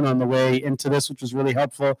engagement on the way into this, which was really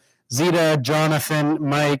helpful. Zita, Jonathan,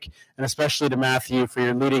 Mike, and especially to Matthew for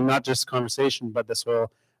your leading not just conversation, but this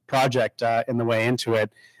whole project in the way into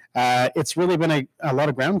it. It's really been a lot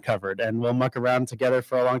of ground covered, and we'll muck around together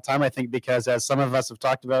for a long time, I think, because as some of us have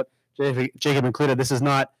talked about, Jacob included, this is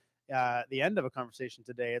not the end of a conversation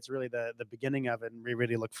today. It's really the beginning of it, and we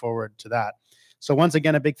really look forward to that. So once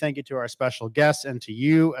again, a big thank you to our special guests and to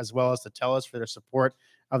you, as well as to TELUS for their support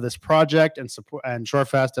of this project, and support, and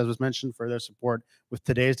Shorefast, as was mentioned, for their support with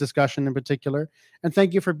today's discussion in particular. And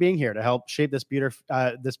thank you for being here to help shape this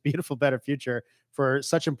beautiful, better future for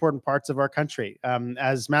such important parts of our country.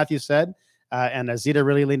 As Matthew said, and as Zita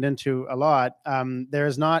really leaned into a lot, there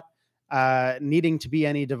is not needing to be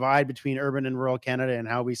any divide between urban and rural Canada and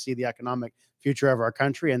how we see the economic future of our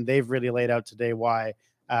country. And they've really laid out today why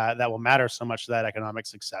that will matter so much to that economic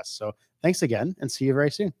success. So thanks again, and see you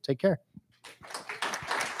very soon. Take care.